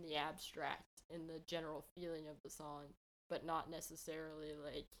 like, in the abstract, in the general feeling of the song, but not necessarily,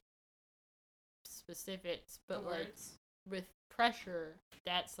 like, specifics. But, like, with Pressure,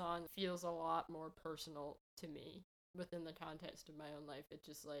 that song feels a lot more personal to me within the context of my own life. It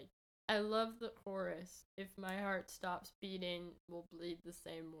just, like, I love the chorus. If my heart stops beating, we'll bleed the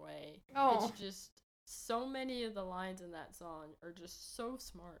same way. Oh. It's just, so many of the lines in that song are just so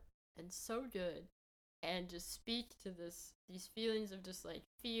smart and so good, and just speak to these feelings of just, like,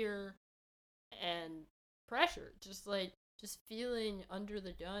 fear and pressure. Just, like, just feeling under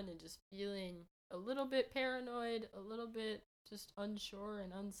the gun and just feeling a little bit paranoid, a little bit just unsure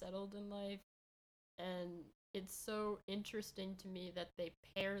and unsettled in life. And it's so interesting to me that they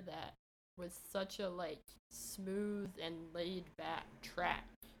pair that with such a, like, smooth and laid back track.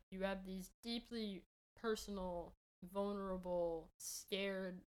 You have these deeply personal, vulnerable,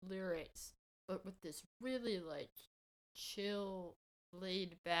 scared lyrics, but with this really, like, chill,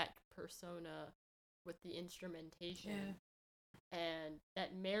 laid back persona with the instrumentation. And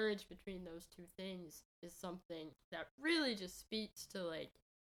that marriage between those two things is something that really just speaks to like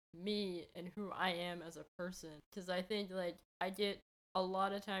me and who I am as a person. Because I think like I get a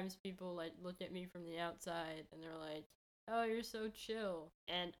lot of times people like look at me from the outside and they're like, oh, you're so chill.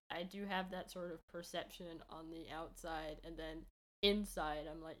 And I do have that sort of perception on the outside. And then inside,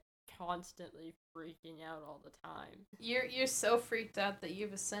 I'm like constantly freaking out all the time. You're so freaked out that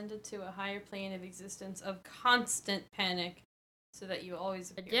you've ascended to a higher plane of existence of constant panic, so that you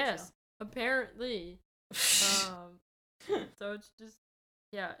always appear Yes, apparently. So it's just,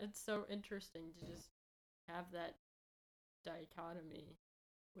 yeah, it's so interesting to just have that dichotomy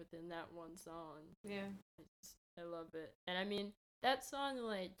within that one song. Yeah. I love it. And I mean, that song,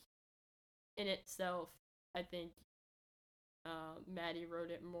 like, in itself, I think Maddie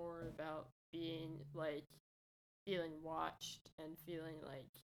wrote it more about being, like, feeling watched and feeling like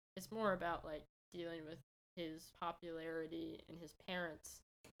it's more about, like, dealing with his popularity and his parents'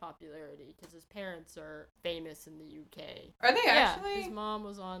 popularity because his parents are famous in the UK. Are they Yeah, actually? his mom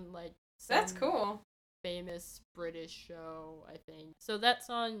was on, like, That's cool. famous British show, I think. So that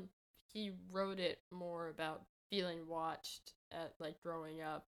song, he wrote it more about feeling watched at like growing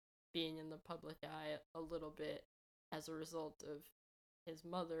up, being in the public eye a little bit as a result of his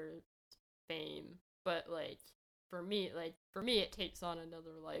mother's fame. But like for me, it takes on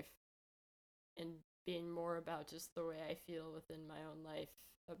another life and being more about just the way I feel within my own life,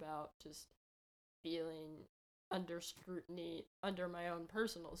 about just feeling under scrutiny, under my own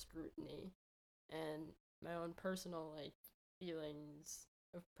personal scrutiny, and my own personal like feelings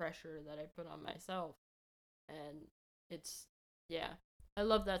of pressure that I put on myself. And it's, yeah, I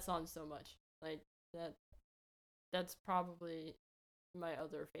love that song so much. Like that's probably my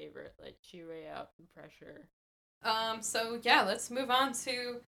other favorite, like She Way Out and Pressure. So yeah, let's move on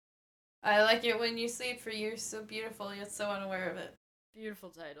to I Like It When You Sleep, for You're So Beautiful Yet So Unaware of It. Beautiful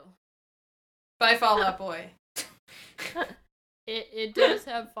title. By Fall Out Boy. It does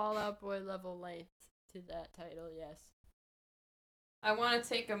have Fall Out Boy level length to that title, yes. I want to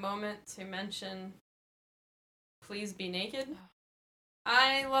take a moment to mention Please Be Naked.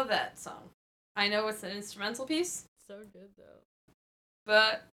 I love that song. I know it's an instrumental piece. So good though.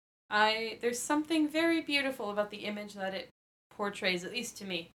 But there's something very beautiful about the image that it portrays, at least to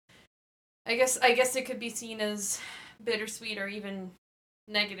me. I guess it could be seen as bittersweet or even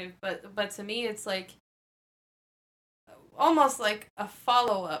negative, but to me it's like almost like a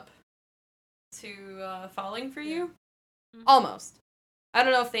follow-up to Falling for You. Mm-hmm. Almost. I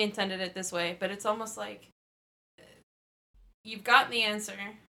don't know if they intended it this way, but it's almost like you've gotten the answer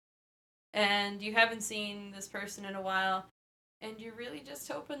and you haven't seen this person in a while, and you're really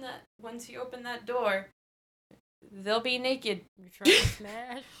just hoping that once you open that door, they'll be naked. You're trying to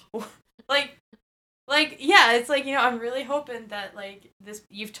smash? like, yeah, it's like, I'm really hoping that, like, this,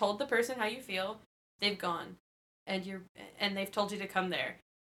 you've told the person how you feel, they've gone, and they've told you to come there,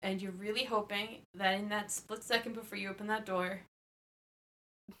 and you're really hoping that in that split second before you open that door,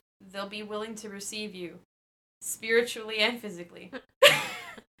 they'll be willing to receive you, spiritually and physically.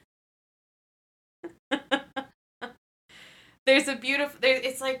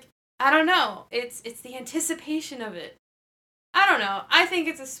 It's like, I don't know, it's the anticipation of it. I don't know. I think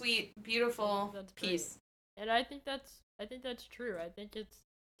it's a sweet, beautiful piece. Great. And I think that's true. I think it's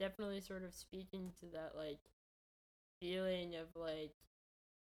definitely sort of speaking to that like feeling of like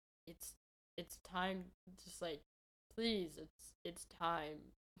it's time, just like please, it's time.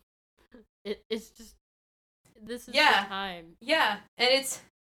 It's just this is the time. Yeah. And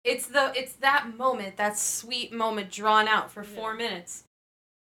it's that moment, that sweet moment drawn out for 4 minutes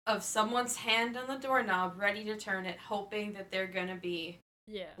of someone's hand on the doorknob ready to turn it, hoping that they're gonna be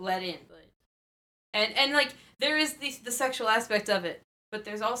let in. And like there is the sexual aspect of it, but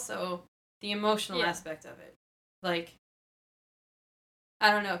there's also the emotional aspect of it. Like,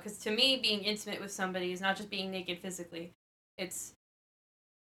 I don't know, because to me being intimate with somebody is not just being naked physically, it's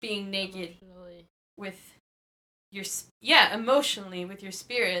being naked with your emotionally with your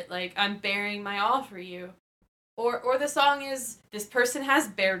spirit. Like, I'm bearing my all for you. Or the song is, this person has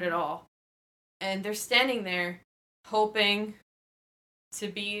bared it all, and they're standing there hoping to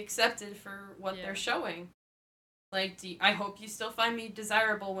be accepted for what they're showing. Like, I hope you still find me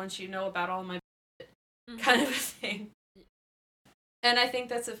desirable once you know about all my kind of a thing. And I think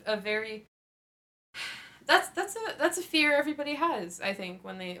that's a very that's a fear everybody has, I think,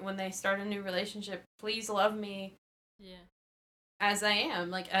 when they start a new relationship. Please love me as I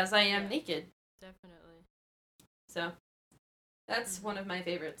am, like as I am naked. Definitely. So, that's one of my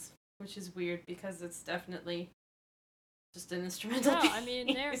favorites, which is weird because it's definitely just an instrumental No, piece. I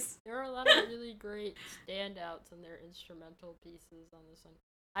mean there are a lot of really great standouts in their instrumental pieces on this one.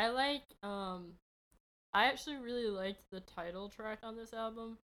 I actually really liked the title track on this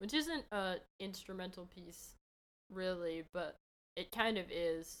album, which isn't a instrumental piece really, but it kind of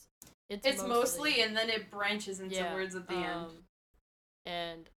is. It's mostly and then it branches into words at the end.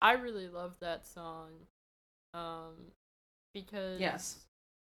 And I really love that song. Because yes.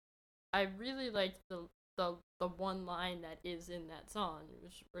 I really like the one line that is in that song,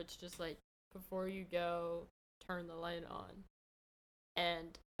 where it's just like, before you go, turn the light on.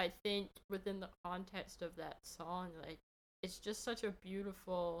 And I think within the context of that song, like, it's just such a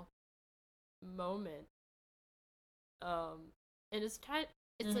beautiful moment. And it's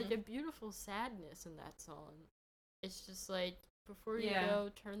like a beautiful sadness in that song. It's just like, before you go,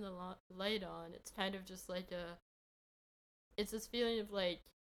 turn the light on. It's kind of just like it's this feeling of like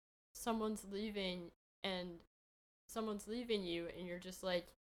someone's leaving you, and you're just like,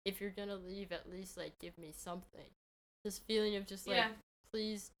 if you're gonna leave, at least like give me something. This feeling of just like,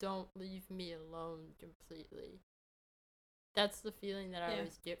 please don't leave me alone completely. That's the feeling that I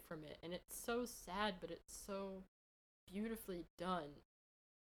always get from it, and it's so sad, but it's so beautifully done.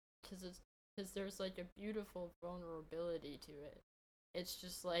 Because there's like a beautiful vulnerability to it. It's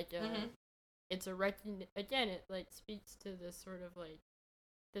just like it's a again, it like speaks to this sort of like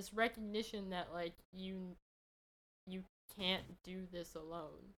this recognition that like you can't do this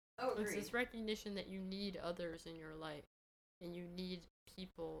alone. Oh, it's this recognition that you need others in your life, and you need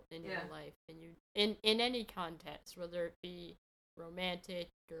people in your life, and you in any context, whether it be romantic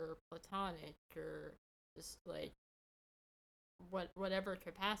or platonic or just like whatever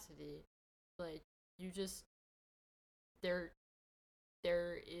capacity, like you just there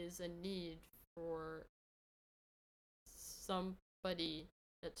is a need for somebody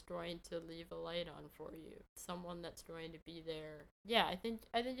that's going to leave a light on for you, someone that's going to be there. Yeah, I think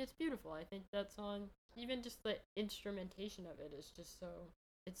it's beautiful. I think that song, even just the instrumentation of it, is just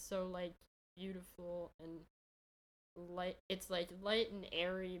it's so like beautiful and light. It's like light and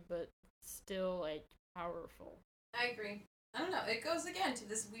airy, but still like powerful. I agree. I don't know. It goes again to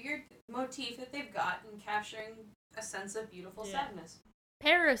this weird motif that they've got in capturing a sense of beautiful sadness.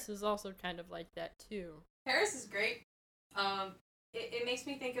 Paris is also kind of like that too. Paris is great. It makes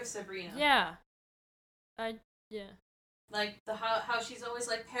me think of Sabrina. Yeah. Like how she's always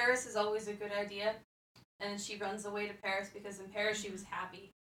like, Paris is always a good idea, and she runs away to Paris because in Paris she was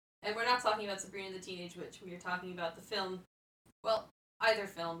happy. And we're not talking about Sabrina the Teenage Witch. We are talking about the film. Well, either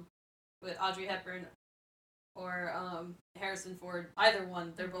film with Audrey Hepburn or Harrison Ford. Either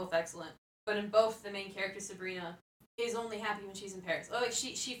one, they're both excellent. But in both, the main character Sabrina is only happy when she's in Paris. Oh, like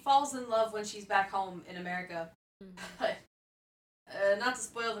she falls in love when she's back home in America. But not to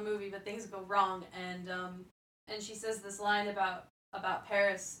spoil the movie, but things go wrong, and she says this line about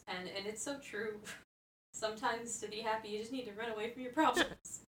Paris, and it's so true. Sometimes to be happy, you just need to run away from your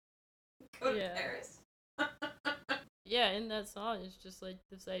problems. Go to Paris. Yeah, in that song, it's just like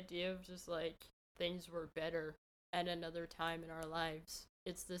this idea of just like things were better at another time in our lives.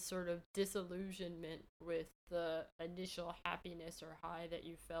 It's this sort of disillusionment with the initial happiness or high that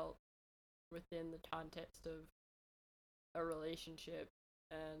you felt within the context of a relationship.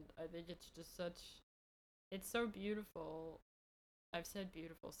 And I think it's just it's so beautiful. I've said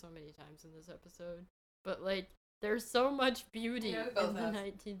beautiful so many times in this episode, but like there's so much beauty in the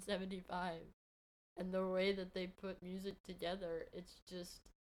 1975, and the way that they put music together, it's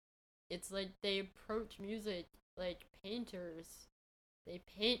like they approach music like painters. They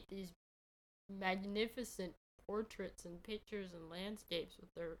paint these magnificent portraits and pictures and landscapes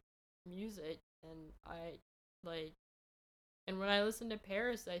with their music, and and when I listen to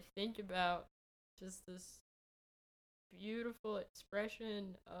Paris, I think about just this beautiful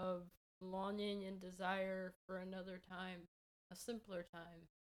expression of longing and desire for another time, a simpler time.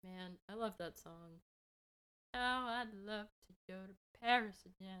 Man, I love that song. How I'd love to go to Paris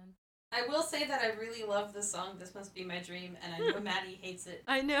again. I will say that I really love the song "This Must Be My Dream," and I know Maddie hates it.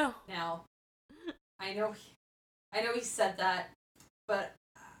 I know. Now, I know he said that, but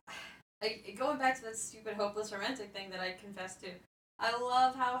going back to that stupid hopeless romantic thing that I confessed to, I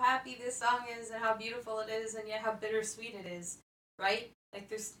love how happy this song is and how beautiful it is, and yet how bittersweet it is. Right? Like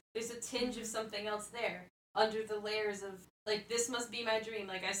there's a tinge of something else there under the layers of like, this must be my dream.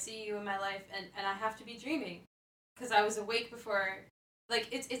 Like I see you in my life, and I have to be dreaming because I was awake before. Like,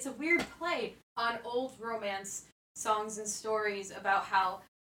 it's a weird play on old romance songs and stories about how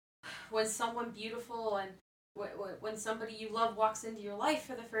when someone beautiful and when somebody you love walks into your life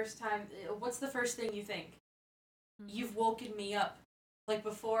for the first time, what's the first thing you think? Mm-hmm. You've woken me up. Like,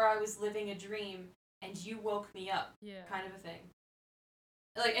 before I was living a dream, and you woke me up, Yeah. kind of a thing.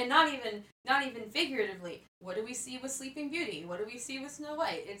 Like, and not even figuratively. What do we see with Sleeping Beauty? What do we see with Snow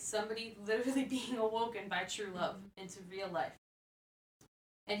White? It's somebody literally being awoken by true love into real life.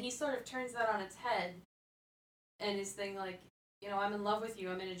 And he sort of turns that on its head, and his thing like, I'm in love with you.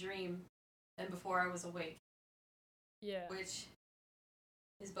 I'm in a dream, and before I was awake. Yeah. Which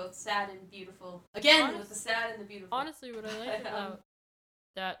is both sad and beautiful. Again, with the sad and the beautiful. Honestly, what I like about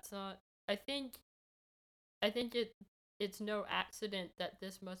that song, I think it's no accident that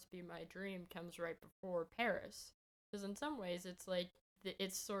This Must Be My Dream comes right before Paris. Because in some ways, it's like,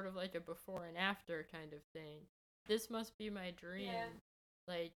 it's sort of like a before and after kind of thing. This Must Be My Dream. Yeah.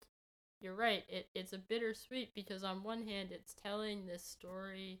 Like, you're right, it's a bittersweet because on one hand, it's telling this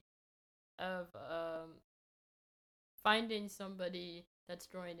story of finding somebody that's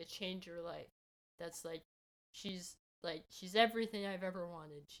going to change your life. That's she's everything I've ever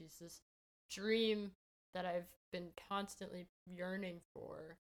wanted. She's this dream that I've been constantly yearning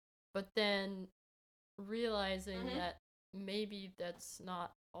for. But then realizing that maybe that's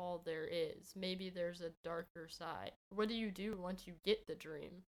not all there is. Maybe there's a darker side. What do you do once you get the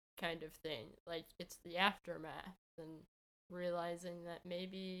dream, kind of thing? Like, it's the aftermath, and realizing that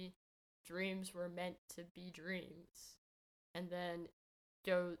maybe dreams were meant to be dreams. And then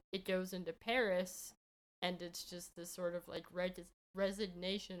it goes into Paris, and it's just this sort of like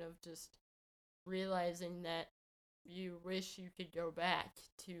resignation of just realizing that you wish you could go back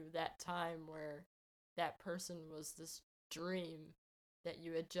to that time where that person was this dream that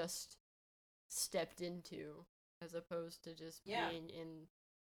you had just stepped into, as opposed to just being in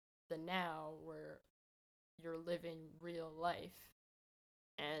the now where you're living real life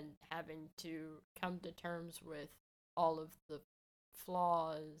and having to come to terms with all of the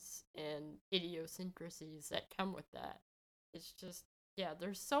flaws and idiosyncrasies that come with that. It's just,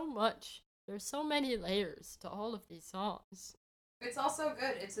 there's so much. There's so many layers to all of these songs. It's also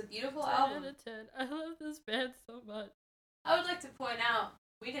good. It's a beautiful album. 10 out of 10. I love this band so much. I would like to point out,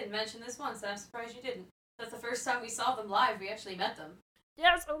 we didn't mention this once, and I'm surprised you didn't. That's the first time we saw them live, we actually met them.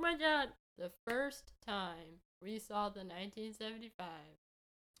 Yes, oh my god. The first time we saw the 1975.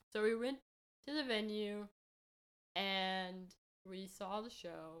 So we went to the venue, and we saw the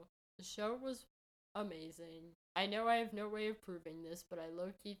show. The show was amazing. I know I have no way of proving this, but I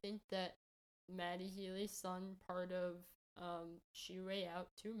low-key think that Maddie Healy sung part of She Way Out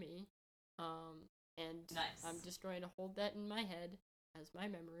to me. And nice. I'm just going to hold that in my head as my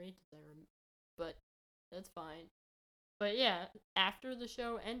memory, but that's fine. But yeah, after the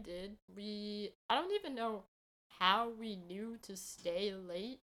show ended, I don't even know how we knew to stay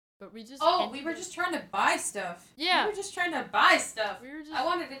late, but we just... we were just trying to buy stuff. Yeah. We were just trying to buy stuff. We were just... I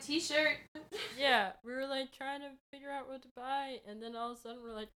wanted a t-shirt. Yeah, we were like trying to figure out what to buy, and then all of a sudden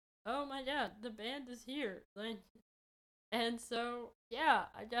we're like, oh my god, the band is here. Like, and so, yeah,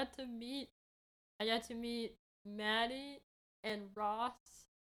 I got to meet Maddie and Ross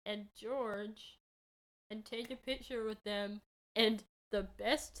and George and take a picture with them. And the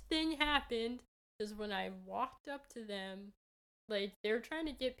best thing happened is when I walked up to them, like, they were trying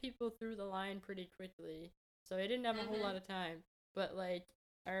to get people through the line pretty quickly, so I didn't have a whole lot of time. But, like,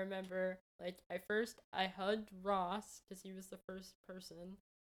 I remember, like, I hugged Ross, because he was the first person,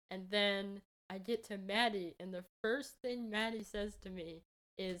 and then I get to Maddie, and the first thing Maddie says to me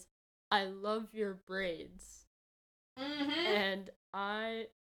is, I love your braids. And I,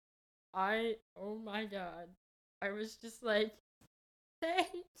 oh my god, I was just like,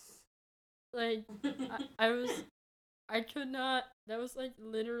 thanks. Like, I could not, that was like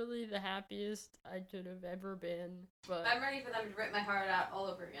literally the happiest I could have ever been. But I'm ready for them to rip my heart out all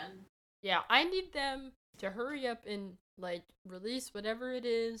over again. Yeah, I need them to hurry up and, like, release whatever it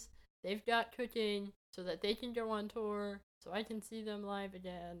is they've got cooking so that they can go on tour, so I can see them live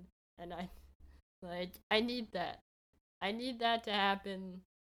again. And I need that. I need that to happen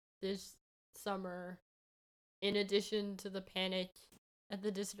this summer, in addition to the Panic at the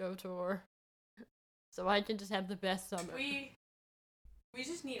Disco tour, so I can just have the best summer. We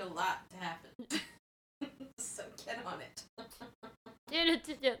just need a lot to happen. So get on it. Get it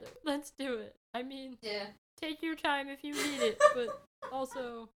together. Let's do it. I mean, take your time if you need it, but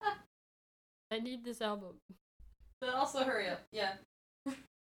also, I need this album. But also hurry up. Yeah.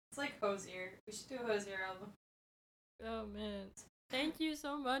 It's like Hosier. We should do a Hosier album. Oh man. Thank you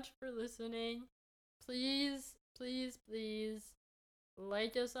so much for listening. Please, please, please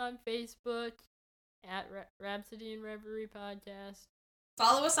like us on Facebook at Rhapsody and Reverie Podcast.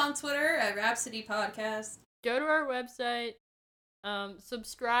 Follow us on Twitter at Rhapsody Podcast. Go to our website.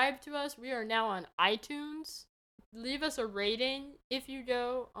 Subscribe to us. We are now on iTunes. leave us a rating if you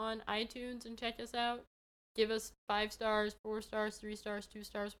go on iTunes and check us out. Give us 5 stars, 4 stars, 3 stars, 2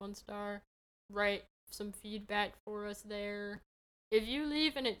 stars, 1 star. Write some feedback for us there. If you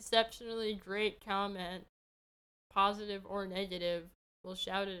leave an exceptionally great comment, positive or negative, we'll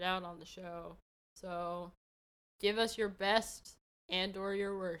shout it out on the show. So, give us your best and or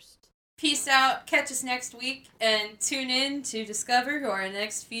your worst. Peace out. Catch us next week and tune in to discover who our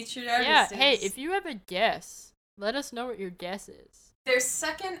next featured artist is. Hey, if you have a guess, let us know what your guess is. Their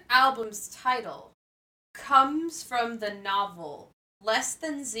second album's title comes from the novel Less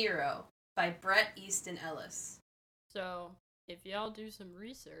Than Zero by Bret Easton Ellis. So, if y'all do some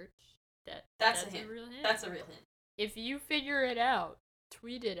research, that's a hint. real hint. That's a real hint. If you figure it out,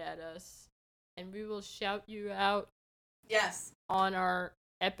 tweet it at us, and we will shout you out. Yes. On our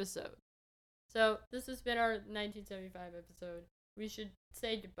episode. So, this has been our 1975 episode. We should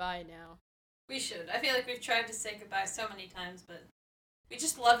say goodbye now. We should. I feel like we've tried to say goodbye so many times, but we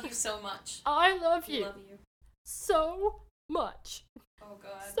just love you so much. I love you. We love you. So much. Oh,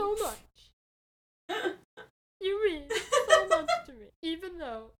 God. So much. You mean so much to me, even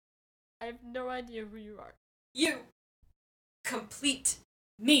though I have no idea who you are. You complete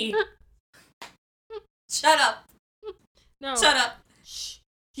me. Shut up. No. Shut up. Shh.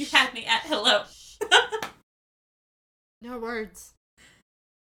 You had me at hello. No words.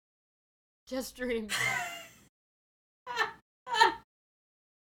 Just dreams.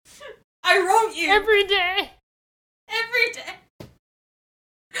 I wrote you. Every day. Every day.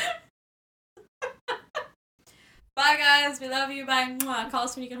 Bye, guys. We love you. Bye. Mwah. Call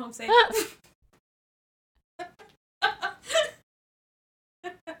us when you get home safe.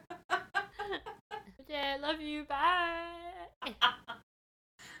 Okay, I love you. Bye.